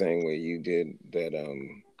felt the same way you did that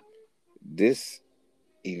this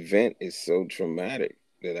event is so traumatic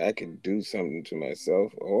that I could do something to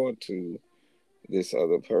myself or to this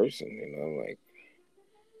other person. And I'm like,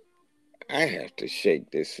 I have to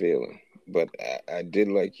shake this feeling. But I did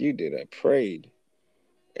like you did. I prayed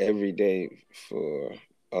every day for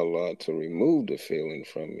Allah to remove the feeling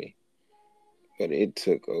from me. But it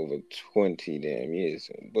took over 20 damn years.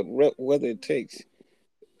 But whether it takes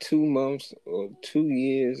 2 months or 2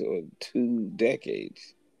 years or 2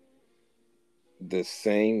 decades, the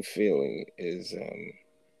same feeling is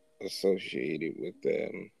associated with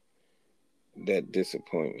that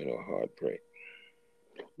disappointment or heartbreak.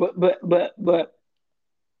 but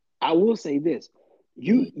I will say this: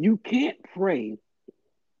 Mm. you can't pray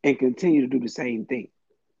and continue to do the same thing.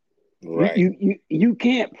 Right, You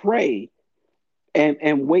can't pray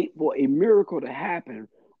and wait for a miracle to happen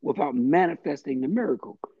without manifesting the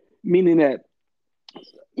miracle. Meaning that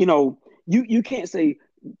you can't say,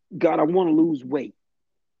 God, I want to lose weight,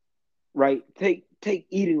 right? Take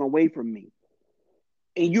eating away from me,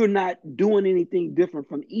 and you're not doing anything different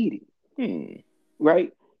from eating, hmm.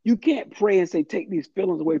 right? You can't pray and say, take these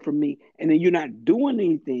feelings away from me, and then you're not doing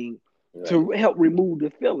anything Right, to help remove the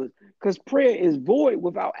feelings, because prayer is void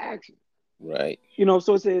without action. right.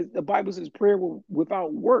 So it says the Bible says prayer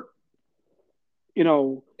without work, you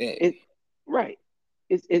know, Hey, it right.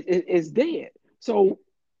 It's dead. So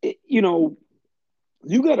you know,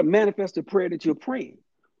 you got to manifest the prayer that you're praying.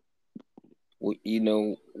 you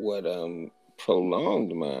know what?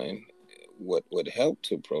 Prolonged mine. What would help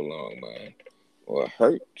to prolong mine, or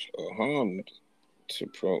hurt or harmed to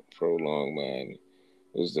prolong mine,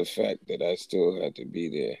 was the fact that I still had to be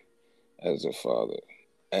there as a father.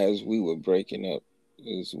 As we were breaking up,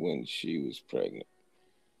 is when she was pregnant,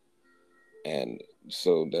 and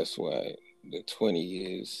so that's why the 20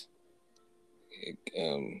 years,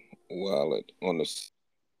 while it on the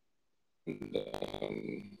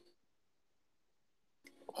um,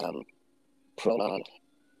 prolonged,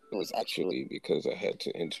 it was actually because I had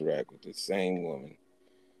to interact with the same woman,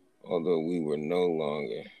 although we were no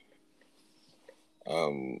longer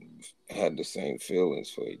um, had the same feelings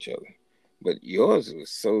for each other. But yours was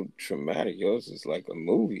so traumatic. Yours is like a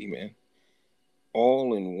movie, man.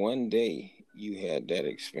 All in one day, you had that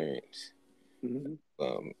experience. Mhm.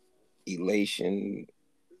 elation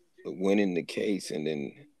of winning the case, and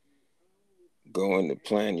then going to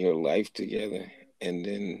plan your life together, and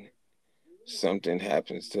then something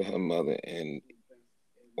happens to her mother, and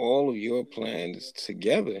all of your plans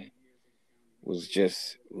together was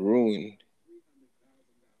just ruined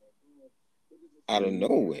out of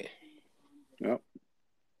nowhere. Yep.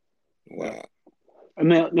 Yep. Wow.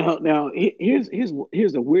 Here's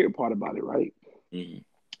the weird part about it, right? Mm-hmm.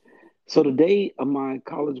 So the day of my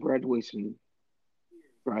college graduation,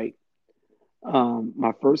 right?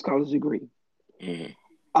 My first college degree.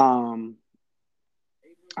 Mm-hmm. Um,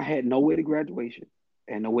 I had no way to graduation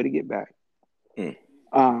and no way to get back. Mm.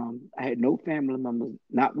 I had no family members,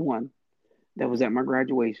 not one, that was at my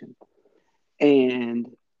graduation. And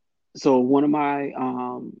so one of my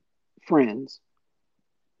friends,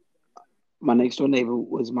 my next door neighbor,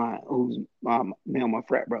 was my who's now my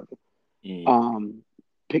frat brother. Mm. Um,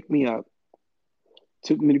 Picked me up,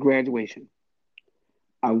 took me to graduation.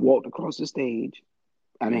 I walked across the stage.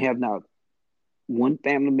 I didn't Mm. have not one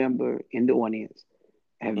family member in the audience.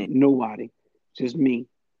 I have Mm. nobody, just me.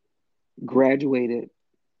 Graduated,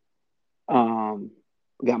 um,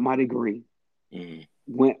 got my degree, Mm.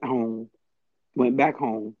 went home, went back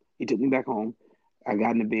home. He took me back home. I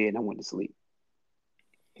got in the bed and I went to sleep.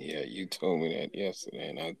 Yeah, you told me that yesterday,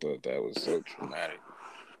 and I thought that was so traumatic.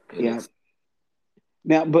 And Yeah. it's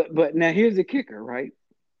Now, but now here's the kicker, right?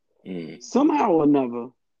 mm. Somehow or another,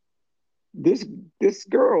 this this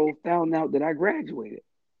girl found out that I graduated,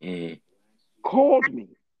 Mm. called me,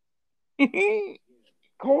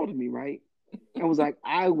 called me, right, and was like,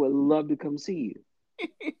 "I would love to come see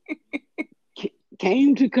you."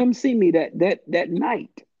 Came to come see me that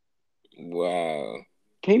night. Wow.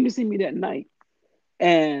 Came to see me that night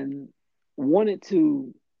and wanted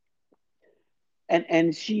to,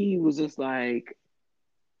 and she was just like,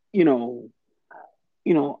 you know,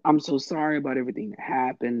 I'm so sorry about everything that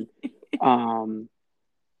happened. Um,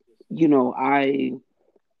 I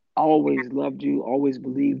always loved you, always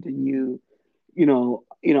believed in you,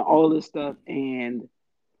 all this stuff. And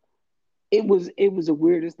it was the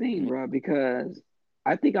weirdest thing, Mm. bro, because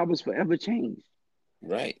I think I was forever changed.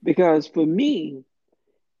 Right. Because for me,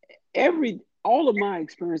 all of my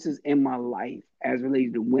experiences in my life as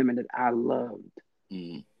related to women that I loved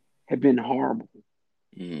Mm. have been horrible.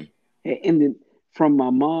 Mm. And then from my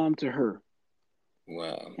mom to her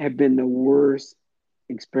Wow. have been the worst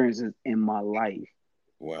experiences in my life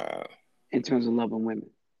Wow. in terms of loving women.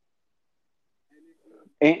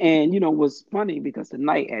 And what's funny because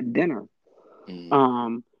tonight at dinner, Mm.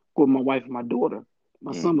 um, with my wife and my daughter,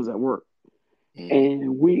 my Mm. son was at work, Mm.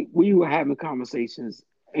 and we were having conversations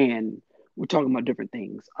and we're talking about different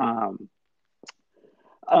things. One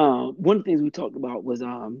of the things we talked about was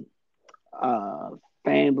uh,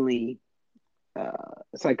 family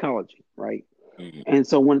psychology, right? Mm. And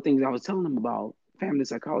so one of the things I was telling them about family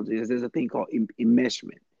psychology is there's a thing called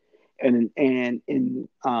enmeshment, and in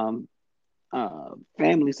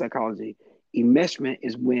family psychology, enmeshment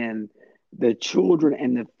is when the children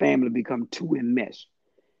and the family become too enmeshed.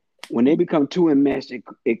 When they become too enmeshed,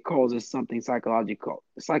 it causes something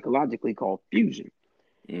psychologically called fusion,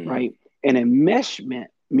 Mm. right? And enmeshment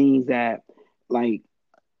means that, like,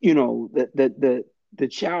 the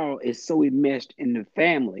child is so enmeshed in the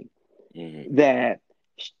family Mm. that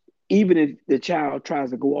even if the child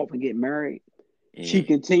tries to go off and get married, she Mm.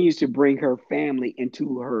 continues to bring her family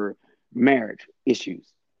into her marriage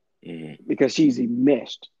issues Mm. because she's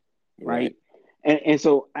enmeshed, Right. right? And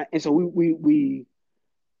so we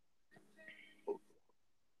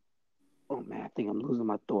oh man, I think I'm losing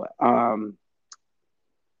my thought.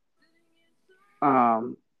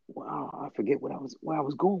 Wow, I forget where I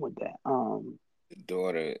was going with that. The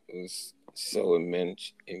daughter was so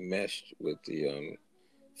enmeshed with the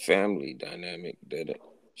family dynamic that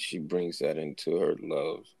she brings that into her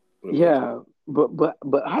love relationship. Yeah,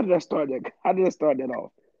 but how did I start that? How did I start that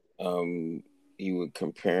off? Um, you were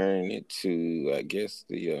comparing it to, I guess,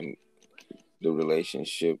 the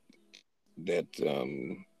relationship that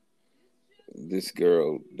this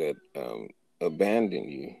girl that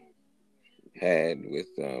abandoned you had with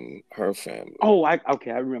her family. Oh,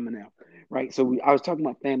 okay, I remember now. Right. So I was talking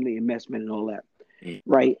about family investment and all that. Mm.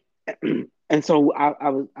 Right. And so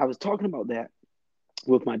I was talking about that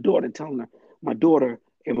with my daughter, telling her my daughter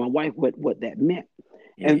and my wife what that meant.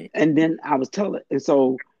 And Mm. and then I was telling, and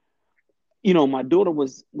so my daughter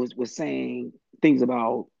was saying things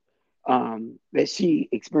about that she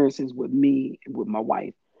experiences with me and with my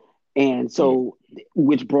wife, and Mm. so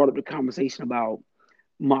which brought up the conversation about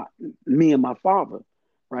my me and my father, Mm.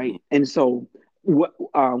 right? And so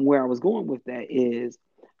where I was going with that is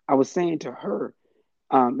I was saying to her,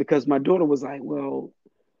 Because my daughter was like, well,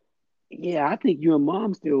 yeah, I think you and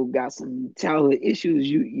mom still got some childhood issues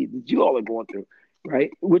you all are going through,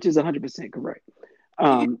 right? Which is 100% correct.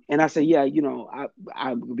 Yeah. And I said, yeah,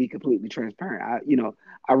 I will be completely transparent.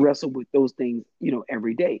 I wrestle with those things,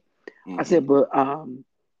 every day. I Mm-hmm. said, but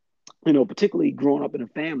particularly growing up in a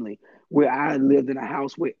family where I lived in a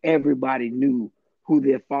house where everybody knew who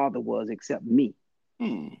their father was except me,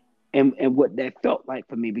 Mm. and what that felt like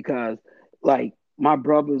for me, because like my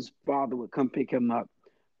brother's father would come pick him up,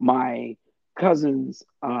 my cousin's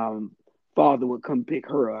father would come pick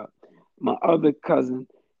her up, my other cousin,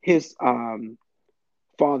 his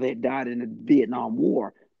father had died in the Vietnam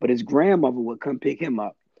War, but his grandmother would come pick him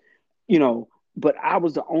up, you know. But I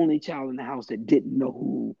was the only child in the house that didn't know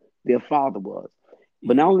who their father was.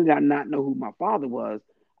 But not Mm. only did I not know who my father was,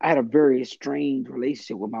 I had a very strange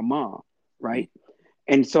relationship with my mom, Mm. right?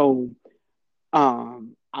 And so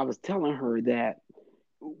I was telling her that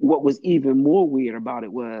what was even more weird about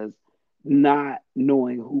it was not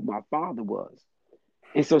knowing who my father was.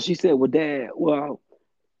 And so she said, well, Dad, well,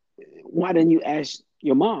 why didn't you ask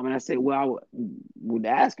your mom? And I said, well, would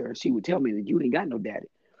ask her. She would tell me that you ain't got no daddy.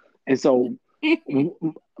 And so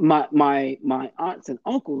my aunts and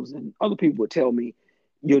uncles and other people would tell me,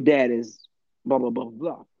 your dad is blah, blah, blah,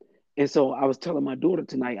 blah. And so I was telling my daughter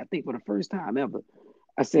tonight, I think for the first time ever,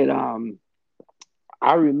 I said,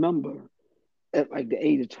 I remember at like the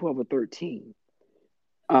age of 12 or 13,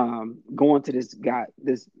 going to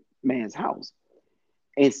this man's house,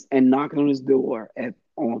 and knocking on his door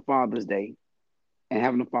on Father's Day and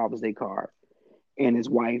having a Father's Day card. And his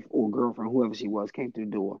wife or girlfriend, whoever she was, came to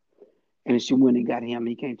the door. And she went and got him. And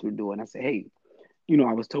he came to the door. And I said, hey,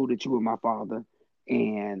 I was told that you were my father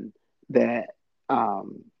and that I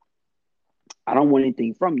don't want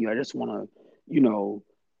anything from you. I just want to,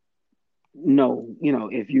 know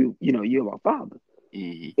if you're my father.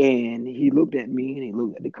 Mm-hmm. And he looked at me and he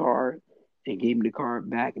looked at the card and gave me the card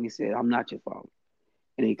back and he said, I'm not your father.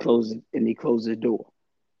 And he closed the door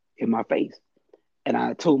in my face. And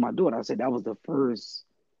I told my daughter, I said that was the first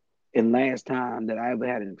and last time that I ever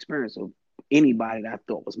had an experience of anybody that I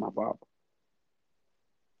thought was my father.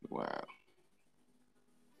 Wow.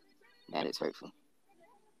 That is hurtful.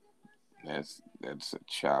 That's a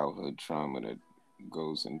childhood trauma that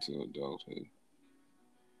goes into adulthood.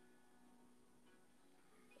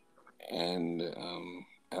 And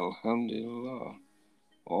Alhamdulillah,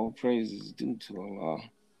 all praises due to Allah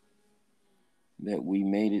that we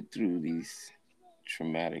made it through these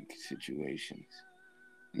traumatic situations.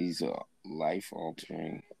 These are life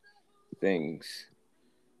altering things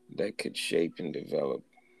that could shape and develop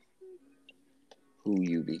who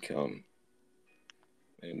you become.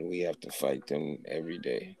 And we have to fight them every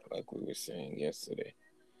day, like we were saying yesterday.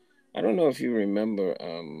 I don't know if you remember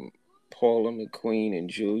Paula McQueen and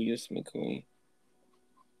Julius McQueen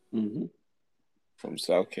Hmm. from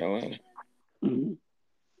South Carolina. Hmm.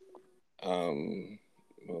 Um,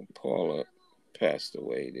 well, Paula passed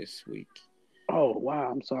away this week. Oh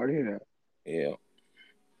wow, I'm sorry to hear that. Yeah,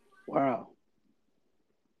 Wow.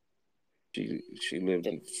 she lived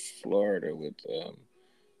in Florida with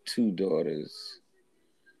two daughters.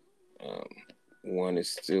 Um, one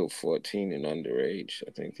is still 14 and underage.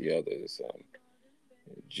 I think the other is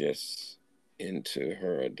just into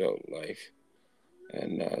her adult life.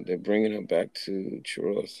 And they're bringing her back to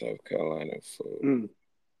Churro, South Carolina for Mm.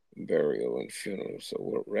 burial and funeral. So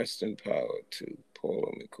we're rest in power to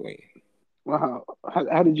Paula McQueen. Wow.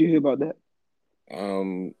 How did you hear about that?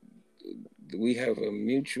 Um, we have a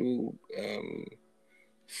mutual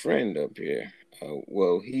friend up here.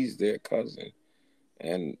 Well, he's their cousin,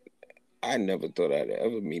 and I never thought I'd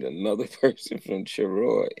ever meet another person from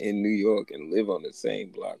Chirora in New York and live on the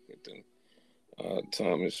same block with them.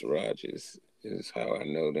 Thomas Rogers is how I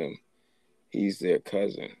know them. He's their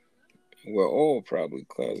cousin. We're all probably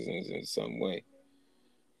cousins in some way,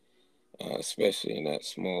 especially in that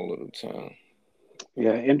small little town.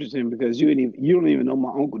 Yeah, interesting because you don't even know my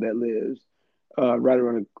uncle that lives right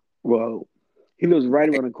around well, he lives right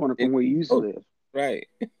Right. around the corner from where he used to Oh, live. right.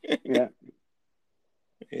 Yeah.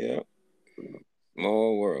 Yeah.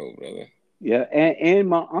 Small world, brother. Yeah. And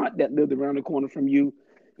my aunt that lived around the corner from you,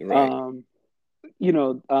 Right. um,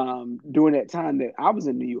 during that time that I was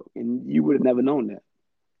in New York, and you would have never known that.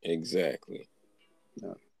 Exactly.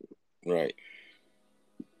 Yeah. Right.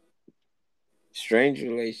 Strange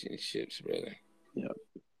relationships, brother. Yeah.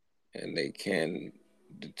 And they can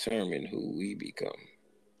determine who we become.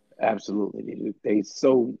 Absolutely. They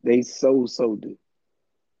so do.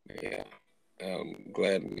 Yeah. I'm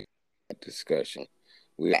glad we had that discussion.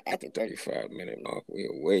 We're at I the think 35-minute mark. We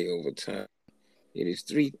are way over time. It is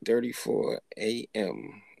 3:34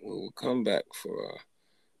 a.m. We will come back for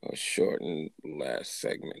a shortened last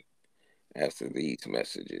segment after these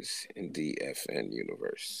messages in DFN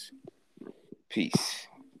Universe. Peace.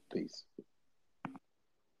 Peace.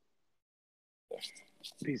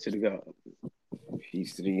 Peace to the God.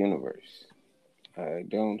 Peace to the universe. I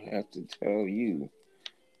don't have to tell you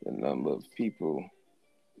the number of people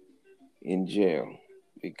in jail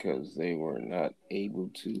because they were not able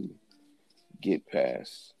to get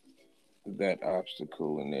past that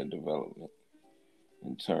obstacle in their development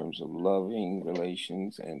in terms of loving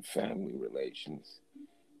relations and family relations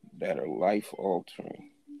that are life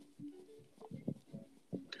altering.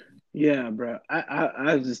 Yeah, bro.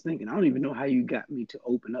 I was just thinking. I don't even know how you got me to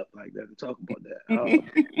open up like that and talk about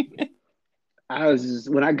that. I was just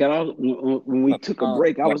when I got off when we took a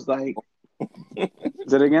break. I was like,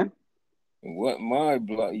 "Is it again?" What my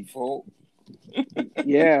bloody fault?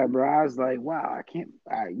 Yeah, bro. I was like, "Wow, I can't."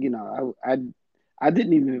 I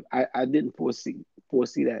didn't even I didn't foresee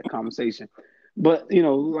that conversation, but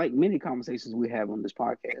like many conversations we have on this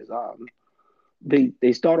podcast,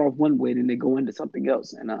 they start off one way, then they go into something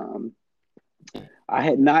else, and I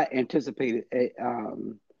had not anticipated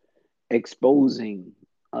exposing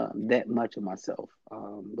that much of myself.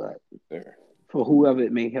 But There. for whoever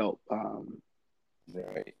it may help,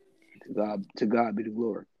 Right. to God be the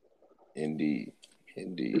glory. Indeed.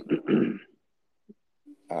 Indeed.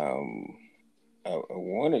 Um, I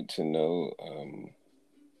wanted to know,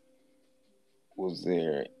 was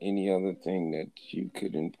there any other thing that you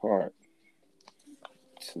could impart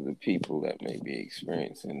to the people that may be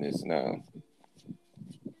experiencing this now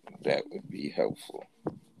that would be helpful?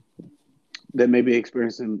 That may be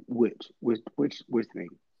experiencing which thing.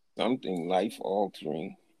 Something life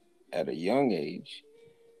altering at a young age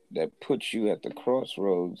that puts you at the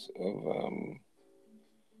crossroads of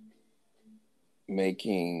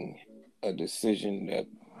making a decision that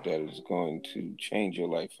is going to change your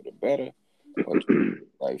life for the better or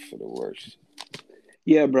life for the worse.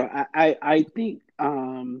 Yeah, bro. I think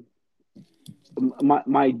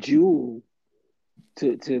my jewel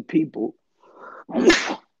to people. I'm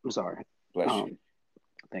sorry. Bless you. Um,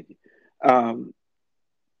 thank you. Um,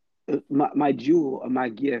 my jewel or my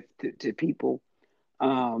gift to people,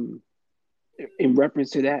 um, in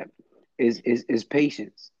reference to that, is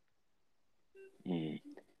patience. Mm.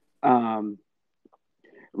 Um,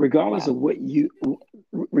 regardless Wow. of what you,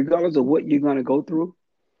 regardless of what you're gonna go through,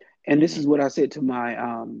 and this Mm. is what I said to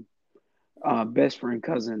my best friend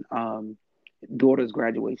cousin daughter's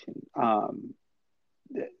graduation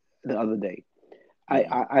the, the other day.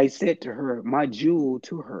 Mm. I said to her, my jewel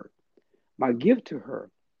to her, my gift to her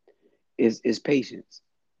is patience.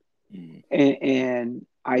 Mm. And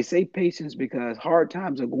I say patience because hard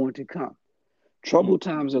times are going to come, Mm. troubled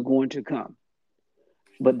times are going to come,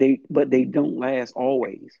 but they don't last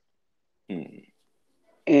always. Mm.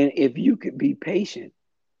 And if you could be patient,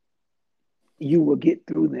 you will get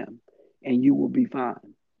through them, and you will be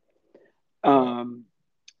fine. Wow. Um,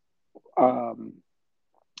 um,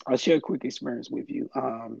 I'll share a quick experience with you.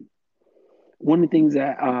 One of the things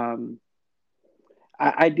that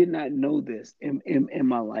I did not know this in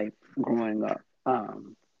my life growing up.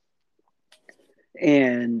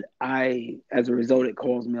 And as a result, it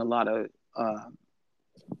caused me a lot of uh,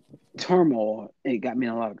 turmoil. It got me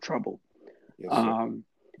in a lot of trouble. Yes, sir. Um,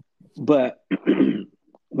 but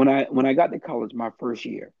when I got to college my first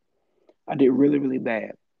year, I did really, really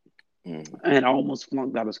bad. Mm. And I almost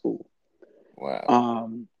flunked out of school. Wow.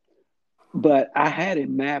 Um, but I had a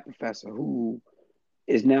math professor who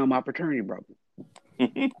is now my fraternity brother,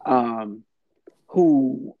 um,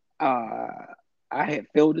 who I had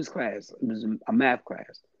failed his class. It was a math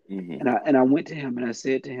class, Mm-hmm. and I went to him and I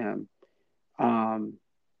said to him, um,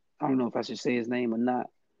 I don't know if I should say his name or not,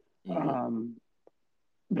 Mm-hmm. um,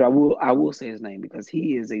 but I will say his name because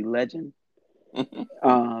he is a legend. And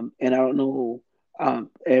I don't know,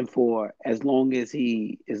 and for as long as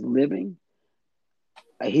he is living,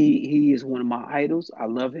 he is one of my idols. I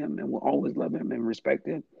love him and will always love him and respect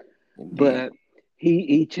him. Indeed. But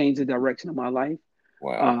he changed the direction of my life,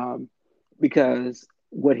 Wow. um, because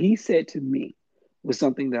what he said to me was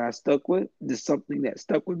something that I stuck with. Just something that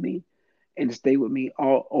stuck with me and stayed with me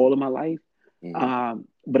all of my life. Mm-hmm.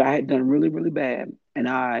 But I had done really really bad, and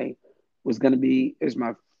I was going to be it was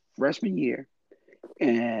my freshman year,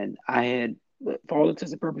 and I had, for all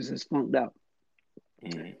intents and purposes, flunked out.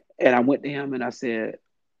 Mm-hmm. And I went to him and I said,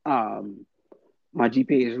 um, "My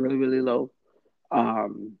GPA is really really low.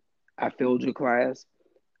 Um, I failed your class,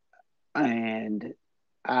 and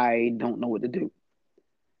I don't know what to do."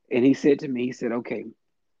 And he said to me, he said, "Okay,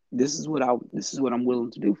 this is what I'm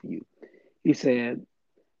willing to do for you." He said,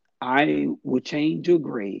 I will change your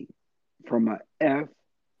grade from a F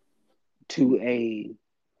to a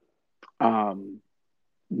um,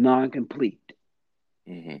 non-complete.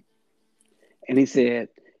 Mm-hmm. And he said,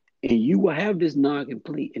 and you will have this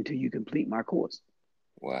non-complete until you complete my course.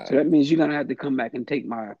 So Wow. that means you're gonna have to come back and take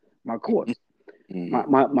my course,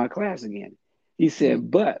 Mm-hmm. my class again. He Mm-hmm.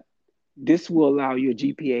 said, but this will allow your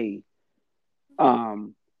GPA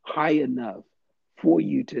high enough for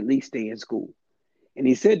you to at least stay in school. And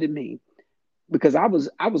he said to me, because I was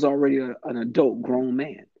already an adult grown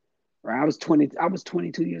man, right? I was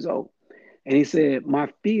 22 years old. And he said, my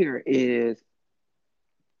fear is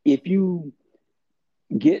if you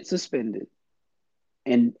get suspended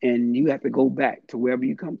and you have to go back to wherever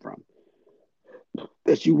you come from,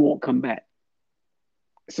 that you won't come back.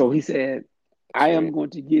 So he said, That's I real. am going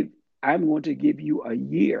to give I'm going to give you a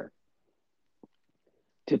year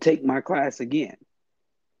to take my class again.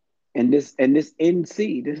 And this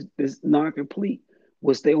NC, this non-complete,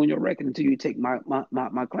 will stay on your record until you take my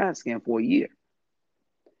class again for a year.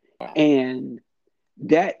 Wow. And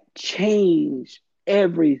that changed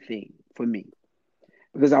everything for me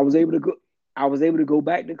because I was able to go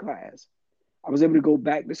back to class. I was able to go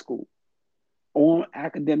back to school on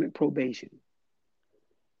academic probation.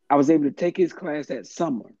 I was able to take his class that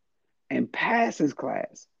summer and pass his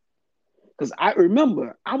class. Because I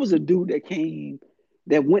remember I was a dude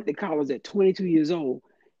that went to college at 22 years old,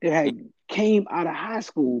 that had came out of high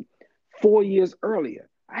school 4 years earlier.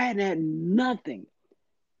 I hadn't had nothing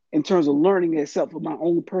in terms of learning except for my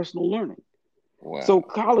own personal learning. So Wow.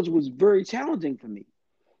 college was very challenging for me.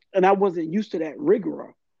 And I wasn't used to that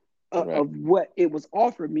rigor Right. of what it was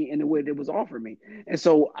offering me and the way that it was offering me. And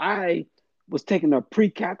so I was taking a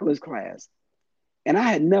pre-calculus class, and I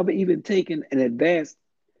had never even taken an advanced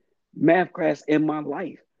math class in my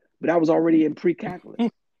life, but I was already in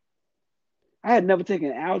pre-calculus. I had never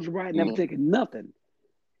taken algebra, I had never Mm-hmm. taken nothing,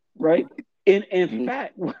 right? In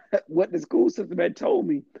fact, what the school system had told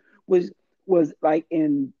me was was like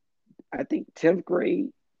in, I think, 10th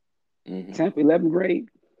grade, Mm-hmm. 10th, 11th grade,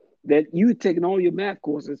 that you had taken all your math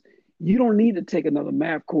courses. You don't need to take another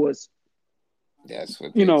math course, That's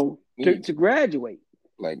what they told me. to graduate.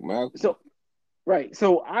 Like Malcolm. So, right.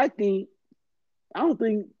 So I don't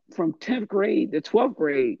think from 10th grade to 12th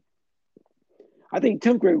grade, I think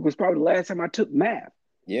 10th grade was probably the last time I took math,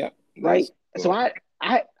 Yep. right? That's So cool.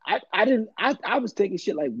 I didn't, I was taking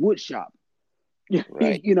shit like wood shop.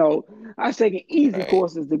 Right. I was taking easy Right.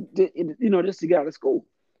 courses just to get out of school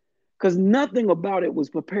because nothing about it was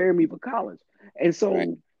preparing me for college. And Right.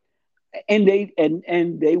 so, and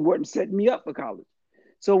they weren't setting me up for college.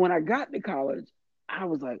 So when I got to college, I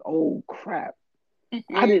was like, oh crap.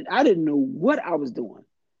 I didn't know what I was doing.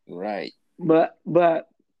 Right. But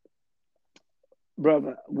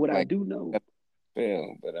brother, what I Like do know, that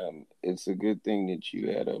fail, but it's a good thing that you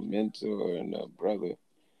had a mentor and a brother,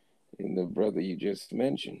 and the brother you just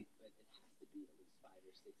mentioned,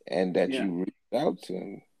 and that yeah. you reached out to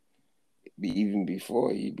him even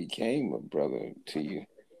before he became a brother to you.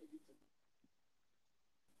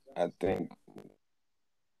 I think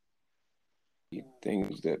the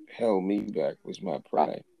things that held me back was my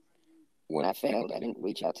pride. When I failed, I didn't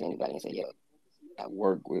reach out to anybody and say, "Yo,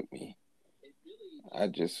 work with me." I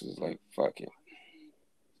just was like, "Fuck it,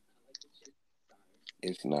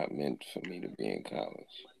 it's not meant for me to be in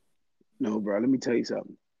college." No, bro, let me tell you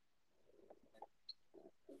something.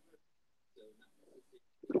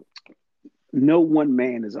 No one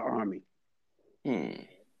man is an army. Hmm.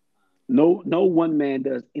 No one man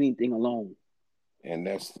does anything alone. And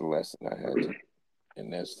that's the lesson I had to,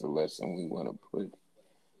 and that's the lesson we want to put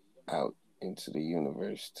out into the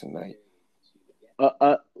universe tonight. Uh,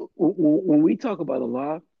 uh, when we talk about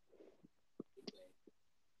Allah,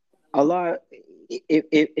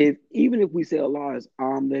 if even if we say Allah is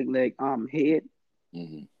arm, leg, arm, head,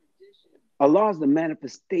 Hmm. Allah is the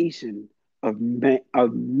manifestation of men.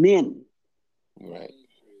 Right.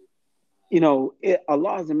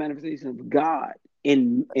 Allah is the manifestation of God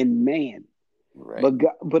in man. Right.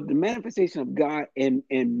 But the manifestation of God in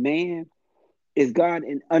man is God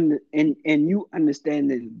and you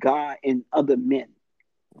understanding God in other men.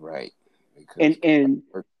 Right. And Because God and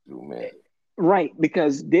works through men. right,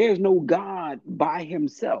 because there's no God by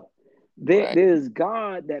himself. Right. There's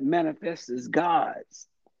God that manifests as gods.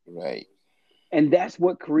 Right. And that's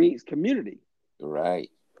what creates community. Right.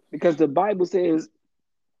 Because the Bible says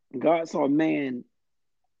God saw man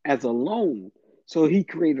as alone, so he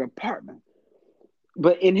created a partner.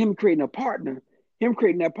 But in him creating a partner, him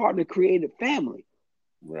creating that partner created family.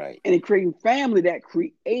 Right. And in creating family, that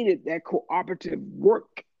created that cooperative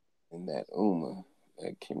work. In that Uma,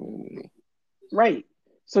 that community. Right.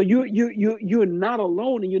 So you're not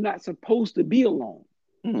alone, and you're not supposed to be alone.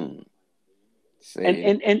 Hmm. And Say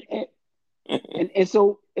and and and and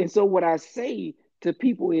so what I say to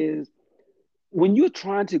people is, when you're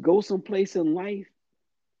trying to go someplace in life,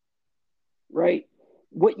 right?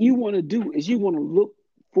 What you want to do is you want to look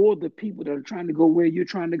for the people that are trying to go where you're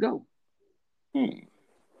trying to go, Hmm. right?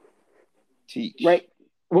 Teach.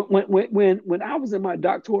 When I was in my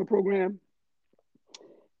doctoral program,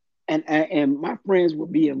 and my friends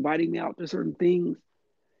would be inviting me out to certain things,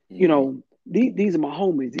 Hmm. these are my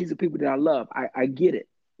homies. These are people that I love. I get it,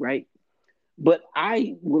 right? But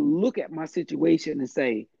I will look at my situation and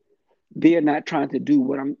say, they're not trying to do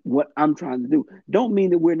what I'm trying to do. Don't mean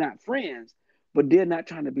that we're not friends, but they're not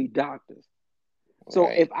trying to be doctors. So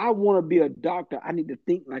Right. if I want to be a doctor, I need to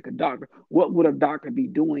think like a doctor. What would a doctor be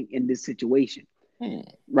doing in this situation? Hmm.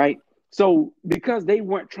 Right? So because they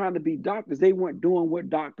weren't trying to be doctors, they weren't doing what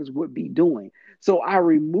doctors would be doing. So I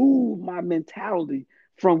removed my mentality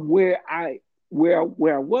from where I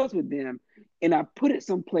was with them, and I put it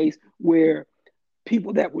someplace where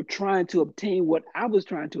people that were trying to obtain what I was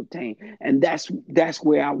trying to obtain, and that's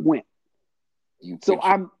where I went. You So put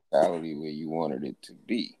your I'm mentality where you wanted it to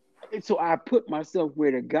be. so I put myself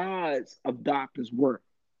where the gods of doctors were.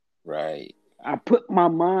 Right. I put my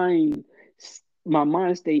mind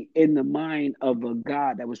state in the mind of a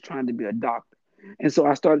God that was trying to be a doctor. And so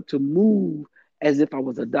I started to move as if I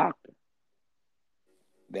was a doctor.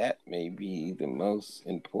 That may be the most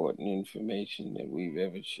important information that we've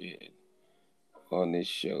ever shared on this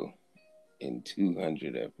show in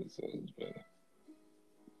 200 episodes, brother.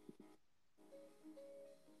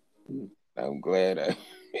 I'm glad I,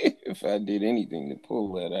 if I did anything to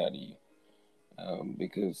pull that out of you,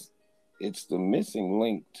 because it's the missing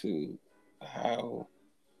link to how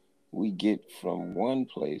we get from one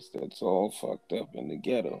place that's all fucked up in the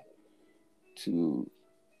ghetto to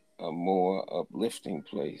a more uplifting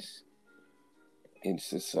place in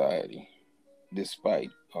society, despite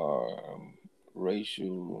our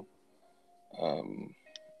racial um,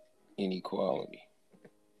 inequality.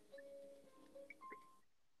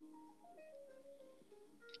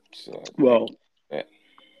 So I thank Well, you for that.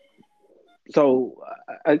 so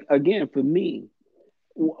again, for me,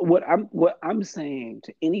 what I'm saying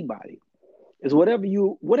to anybody is, whatever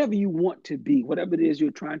you want to be, whatever it is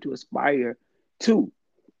you're trying to aspire to,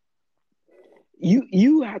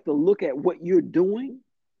 you have to look at what you're doing,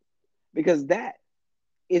 because that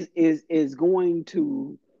is going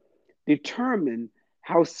to determine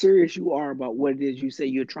how serious you are about what it is you say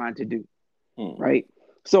you're trying to do, Hmm. right?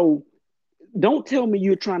 So don't tell me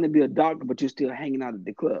you're trying to be a doctor but you're still hanging out at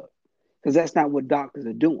the club, because that's not what doctors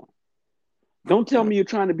are doing. Don't tell Hmm. me you're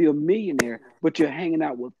trying to be a millionaire but you're hanging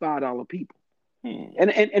out with $5 people. Hmm.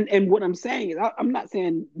 And what I'm saying is, I'm not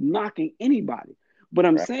saying knocking anybody, but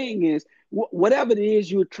I'm Right. saying is, whatever it is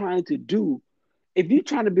you're trying to do, if you're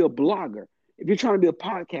trying to be a blogger, if you're trying to be a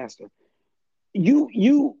podcaster,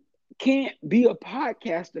 you can't be a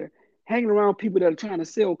podcaster hanging around people that are trying to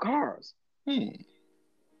sell cars, Hmm.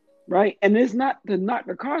 right? And it's not to knock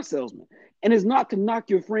the car salesman, and it's not to knock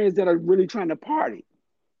your friends that are really trying to party,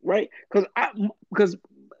 right? Because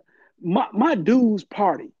my dudes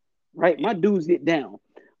party, right? My dudes get down.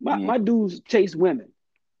 My Hmm. my dudes chase women.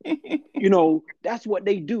 That's what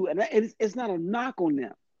they do, and it's not a knock on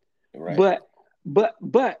them. Right.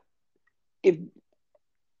 But if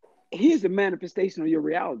here's the manifestation of your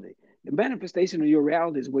reality. The manifestation of your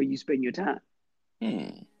reality is where you spend your time,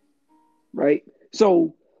 Hmm. right?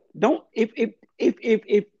 So don't if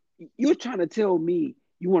you're trying to tell me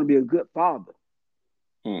you want to be a good father,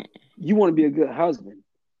 Hmm. you want to be a good husband,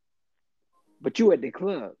 but you at the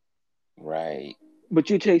club, Right. but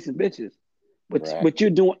you're chasing bitches, but Right. but you're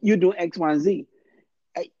doing X, Y, and Z.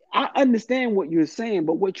 I understand what you're saying,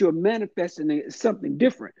 but what you're manifesting is something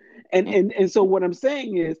different. And Hmm. and and so what I'm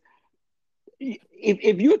saying is,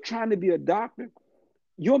 if you're trying to be a doctor,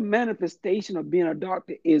 your manifestation of being a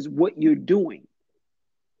doctor is what you're doing,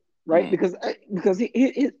 right? Hmm. Because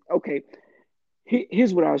okay,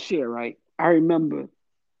 here's what I'll share. Right, I remember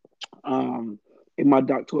um, in my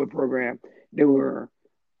doctoral program there were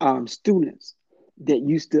students that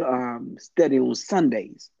used to study on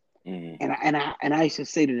Sundays, Hmm. and I used to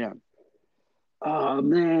say to them, "Oh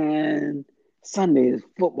man, Sunday is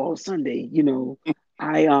football Sunday.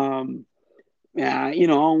 I don't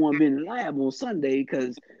want to be in the lab on Sunday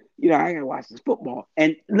because I gotta watch this football."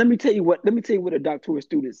 And let me tell you what a doctoral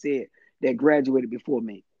student said that graduated before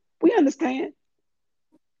me. We understand.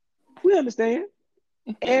 We understand.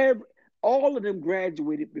 Every All of them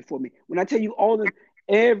graduated before me. When I tell you all of them,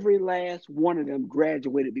 every last one of them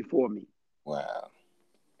graduated before me. Wow.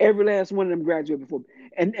 Every last one of them graduated before me.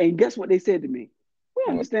 And guess what they said to me? We What?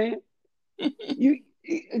 understand. You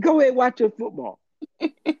go ahead, watch your football.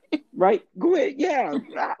 Right? Go ahead. Yeah.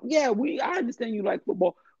 Yeah, I understand you like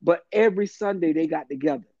football. But every Sunday they got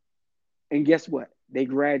together. And guess what? They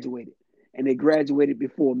graduated. And they graduated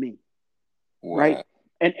before me. Right? Wow.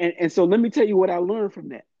 And so let me tell you what I learned from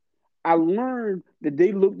that. I learned that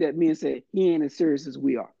they looked at me and said, he ain't as serious as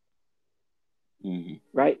we are. Mm-hmm.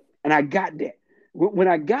 Right? And I got that. When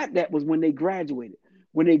I got that was when they graduated.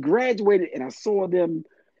 When they graduated and I saw them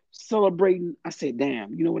celebrating, I said,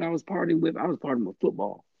 damn, you know what I was partying with? I was partying with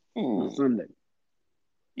football on Mm. Sunday.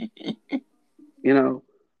 You know,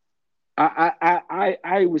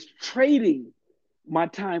 I was trading my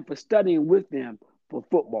time for studying with them for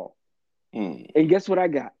football. Mm. And guess what I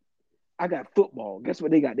got? I got football. Guess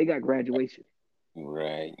what they got? They got graduation.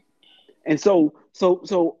 Right. And so but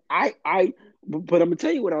I'm gonna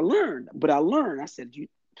tell you what I learned. But I said,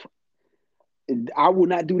 I will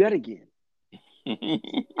not do that again.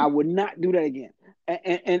 I would not do that again.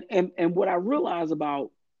 And what I realized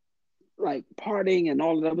about like partying and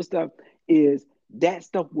all of that other stuff is that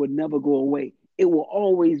stuff will never go away. It will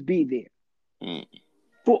always be there. Mm.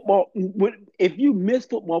 Football, if you miss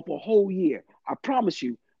football for a whole year, I promise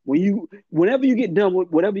you, whenever you get done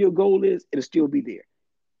with whatever your goal is, it'll still be there.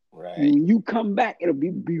 Right. When you come back, it'll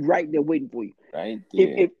be right there waiting for you. Right If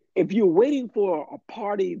there. if if you're waiting for a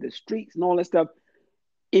party, the streets and all that stuff,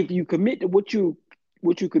 if you commit to what you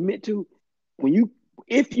commit to, when you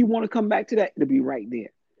if you want to come back to that, it'll be right there.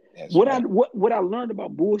 That's What I right. what I learned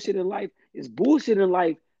about bullshit in life is bullshit in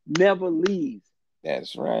life never leaves.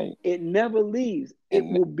 That's right. It never leaves. It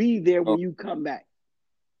And will be there oh, when you come back.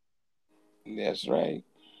 that's right.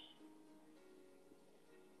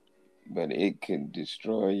 But it could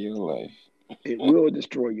destroy your life. It will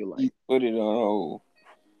destroy your You life. put it on hold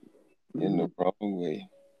in the Mhm. wrong way.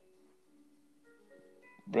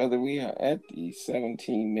 Brother, we are at the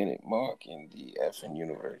 17-minute mark in the effing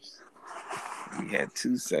universe. We had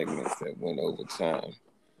two segments that went over time.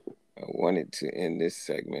 I wanted to end this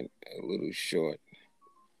segment a little short.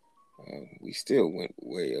 We still went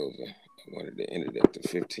way over. I wanted to end it at the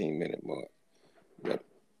 15-minute mark. But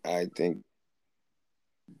I think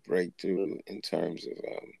breakthrough in terms of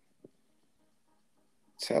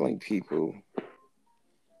telling people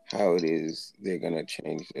how it is they're going to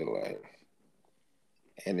change their life.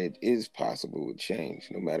 And it is possible to change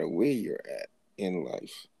no matter where you're at in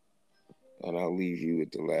life. And I'll leave you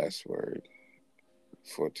with the last word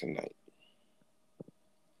for tonight.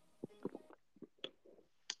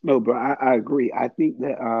 No, bro, I agree. I think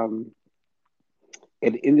that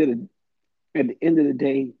at the end of the at the end of the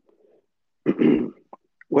day,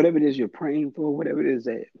 whatever it is you're praying for, whatever it is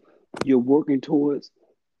that you're working towards,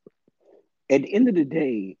 at the end of the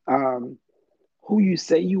day, who you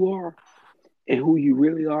say you are and who you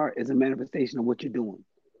really are is a manifestation of what you're doing.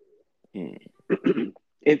 Hmm.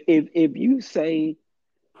 If you say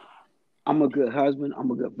I'm a good husband,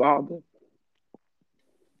 I'm a good father,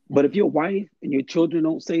 but if your wife and your children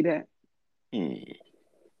don't say that, Hmm.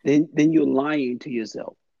 then you're lying to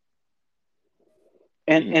yourself.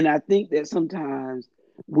 And Hmm. and I think that sometimes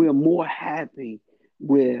we're more happy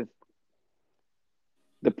with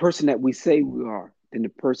the person that we say we are than the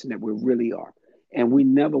person that we really are. And we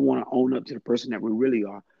never want to own up to the person that we really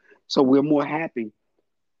are. So we're more happy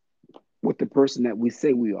with the person that we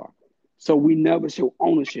say we are. So we never show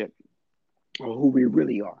ownership of who we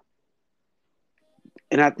really are.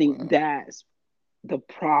 And I think Wow. that's the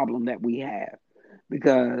problem that we have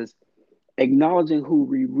because acknowledging who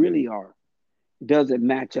we really are doesn't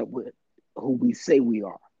match up with who we say we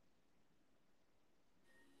are.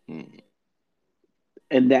 Hmm.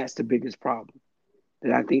 And that's the biggest problem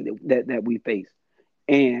that I think that we face.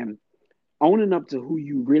 And owning up to who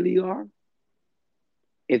you really are,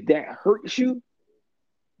 if that hurts you,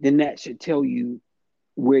 then that should tell you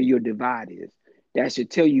where your divide is. That should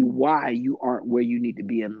tell you why you aren't where you need to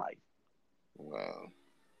be in life. Wow.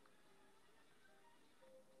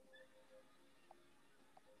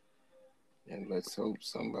 And let's hope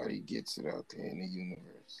somebody gets it out there in the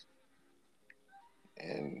universe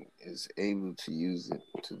and is able to use it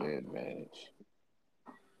to their advantage.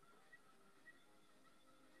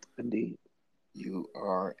 Indeed. You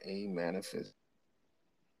are a manifest.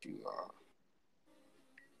 You are.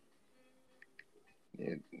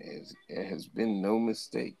 There has been no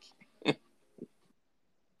mistake. And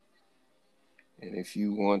if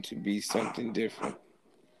you want to be something different,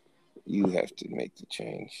 you have to make the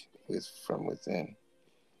change from within.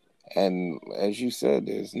 And as you said,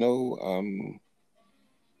 there's no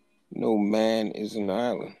man is an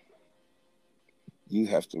island. You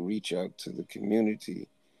have to reach out to the community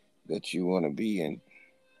that you want to be in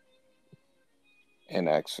and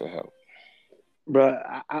ask for help.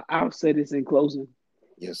 Bruh, I'll say this in closing.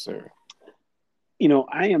 Yes, sir.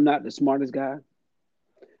 I am not the smartest guy.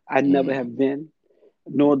 I never Mm, have been,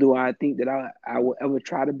 nor do I think that I will ever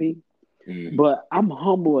try to be. mm, But I'm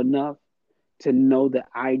humble enough to know that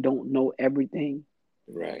I don't know everything.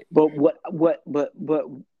 right. But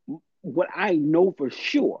what I know for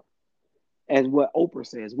sure, as what Oprah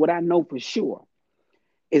says, what I know for sure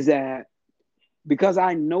is that because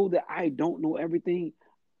I know that I don't know everything,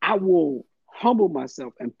 I will humble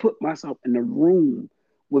myself and put myself in a room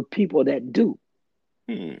with people that do,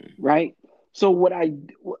 Mm, right? So what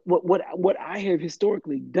I have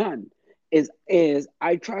historically done is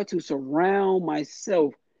I try to surround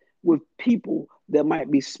myself with people that might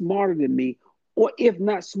be smarter than me, or if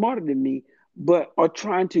not smarter than me, but are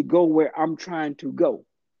trying to go where I'm trying to go.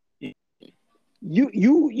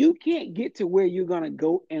 You can't get to where you're gonna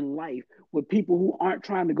go in life with people who aren't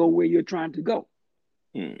trying to go where you're trying to go.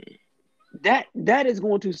 mm, That is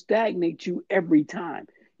going to stagnate you every time.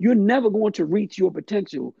 You're never going to reach your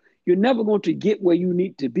potential. You're never going to get where you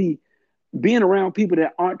need to be being around people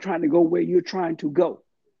that aren't trying to go where you're trying to go.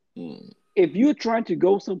 mm. If you're trying to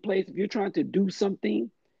go someplace, if you're trying to do something,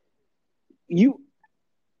 you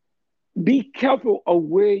be careful of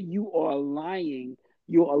where you are aligning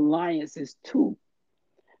your alliances to.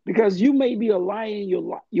 Because you may be aligning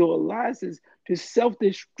your alliances to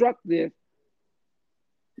self-destructive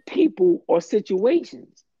people or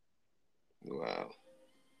situations. Wow.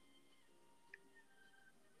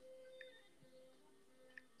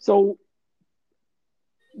 So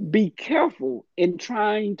be careful in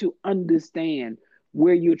trying to understand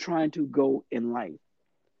where you're trying to go in life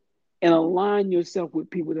and align yourself with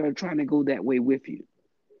people that are trying to go that way with you.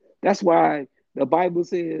 That's why the Bible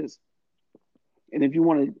says, and if you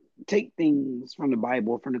want to take things from the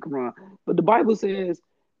Bible or from the Quran, but the Bible says,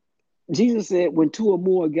 Jesus said, when two or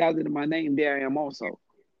more are gathered in my name, there I am also.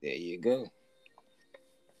 There you go.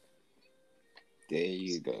 There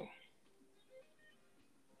you go.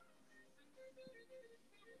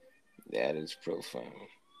 That is profound.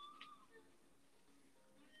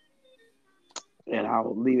 And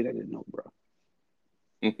I'll leave it at that note, bro.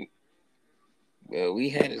 Well, we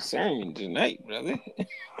had a sermon tonight, brother.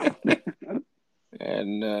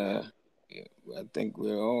 And I think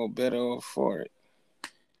we're all better off for it.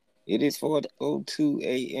 It is 4:02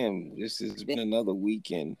 a.m. This has been another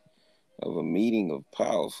weekend of a meeting of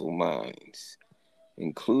powerful minds,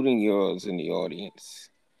 including yours in the audience.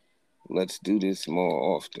 Let's do this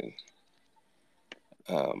more often.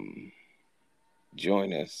 Um,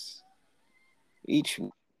 Join us each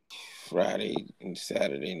Friday and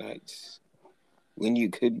Saturday nights when you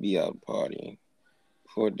could be out partying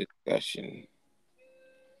for discussion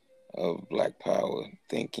of Black power,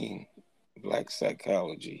 thinking, Black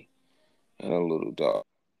psychology, and a little dark.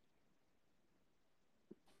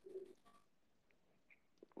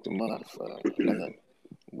 The month for another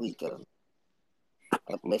week of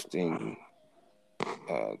uplifting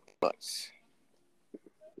thoughts.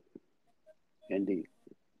 Indeed.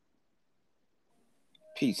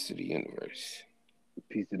 Peace to the universe.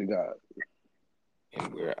 Peace to the God.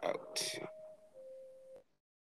 And we're out.